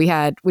 So we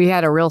had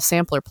a real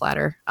sampler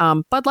platter.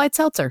 Bud Light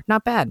seltzer,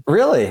 not bad.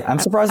 Really? I'm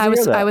surprised to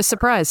hear that. I was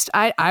surprised.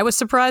 I was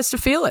surprised to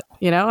feel it.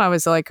 You know, I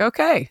was like,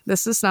 okay,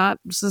 this is not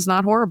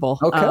horrible.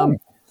 Okay.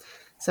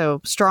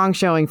 So strong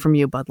showing from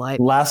you, Bud Light.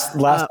 Last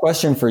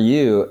question for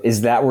you.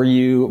 Is that where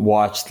you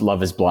watched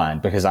Love is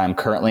Blind? Because I'm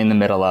currently in the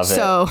middle of it.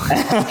 So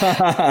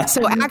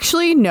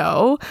actually,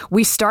 no.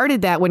 We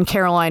started that when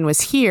Caroline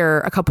was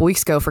here a couple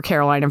weeks ago for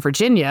Caroline and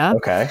Virginia.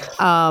 Okay.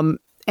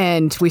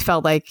 And we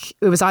felt like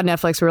it was on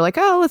Netflix. We were like,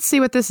 oh, let's see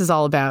what this is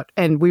all about.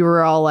 And we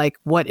were all like,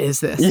 what is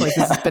this? Like,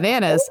 this is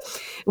bananas.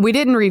 We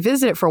didn't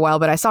revisit it for a while,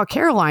 but I saw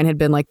Caroline had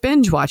been like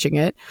binge watching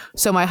it.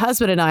 So my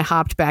husband and I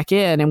hopped back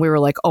in and we were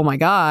like, oh my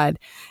God.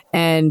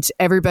 And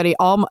everybody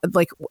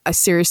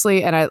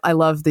seriously. And I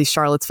love these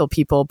Charlottesville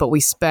people, but we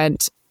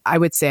spent, I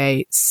would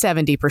say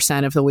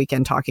 70% of the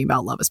weekend talking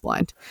about Love is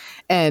Blind.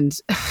 And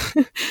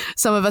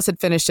some of us had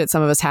finished it,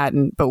 some of us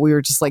hadn't, but we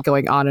were just like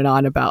going on and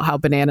on about how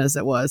bananas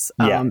it was.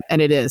 Yeah.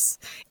 And it is.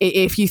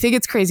 If you think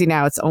it's crazy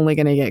now, it's only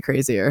going to get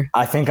crazier.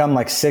 I think I'm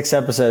like 6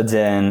 episodes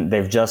in.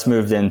 They've just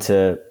moved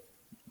into,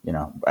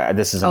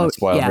 this isn't a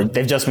spoiler. Yeah.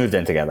 They've just moved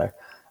in together.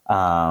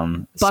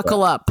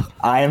 Buckle up.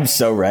 I am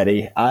so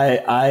ready.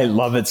 I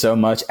love it so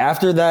much.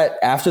 After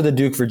the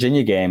Duke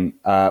Virginia game,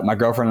 my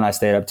girlfriend and I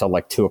stayed up till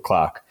like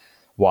 2:00.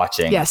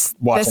 Watching. Yes,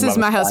 this is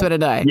my husband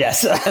and I.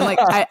 Yes, and like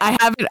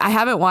I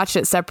haven't watched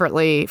it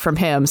separately from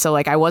him, so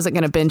like I wasn't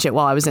going to binge it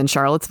while I was in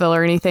Charlottesville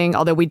or anything.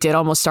 Although we did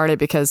almost start it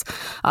because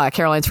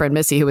Caroline's friend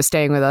Missy, who was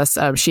staying with us,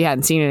 she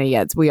hadn't seen it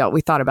yet.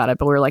 We thought about it,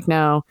 but we were like,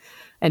 no.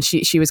 And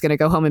she was going to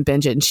go home and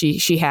binge it, and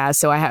she has.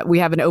 So we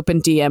have an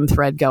open DM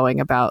thread going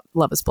about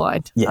Love is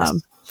Blind. Yes,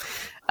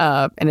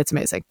 and it's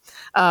amazing.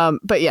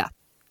 But yeah,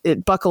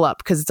 buckle up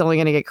because it's only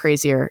going to get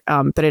crazier.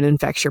 But it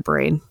infects your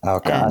brain. Oh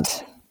God.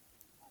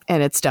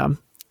 And it's dumb.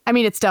 I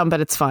mean, it's dumb,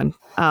 but it's fun.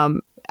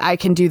 I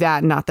can do that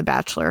and not The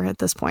Bachelor at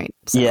this point.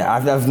 So. Yeah,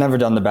 I've never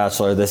done The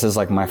Bachelor. This is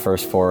like my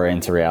first foray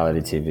into reality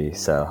TV.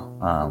 So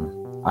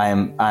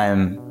I'm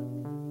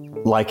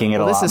liking it a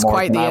lot more. This is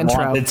quite the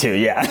intro. I wanted to,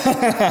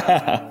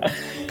 yeah.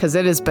 Because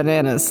it is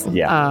bananas.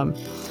 Yeah.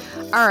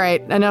 All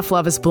right, enough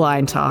Love is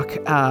Blind talk.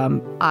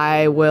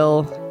 I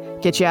will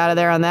get you out of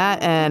there on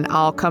that, and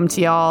I'll come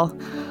to y'all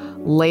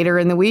later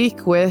in the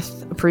week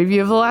with a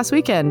preview of the last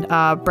weekend.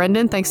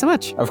 Brendan, thanks so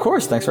much. Of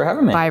course. Thanks for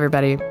having me. Bye,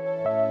 everybody.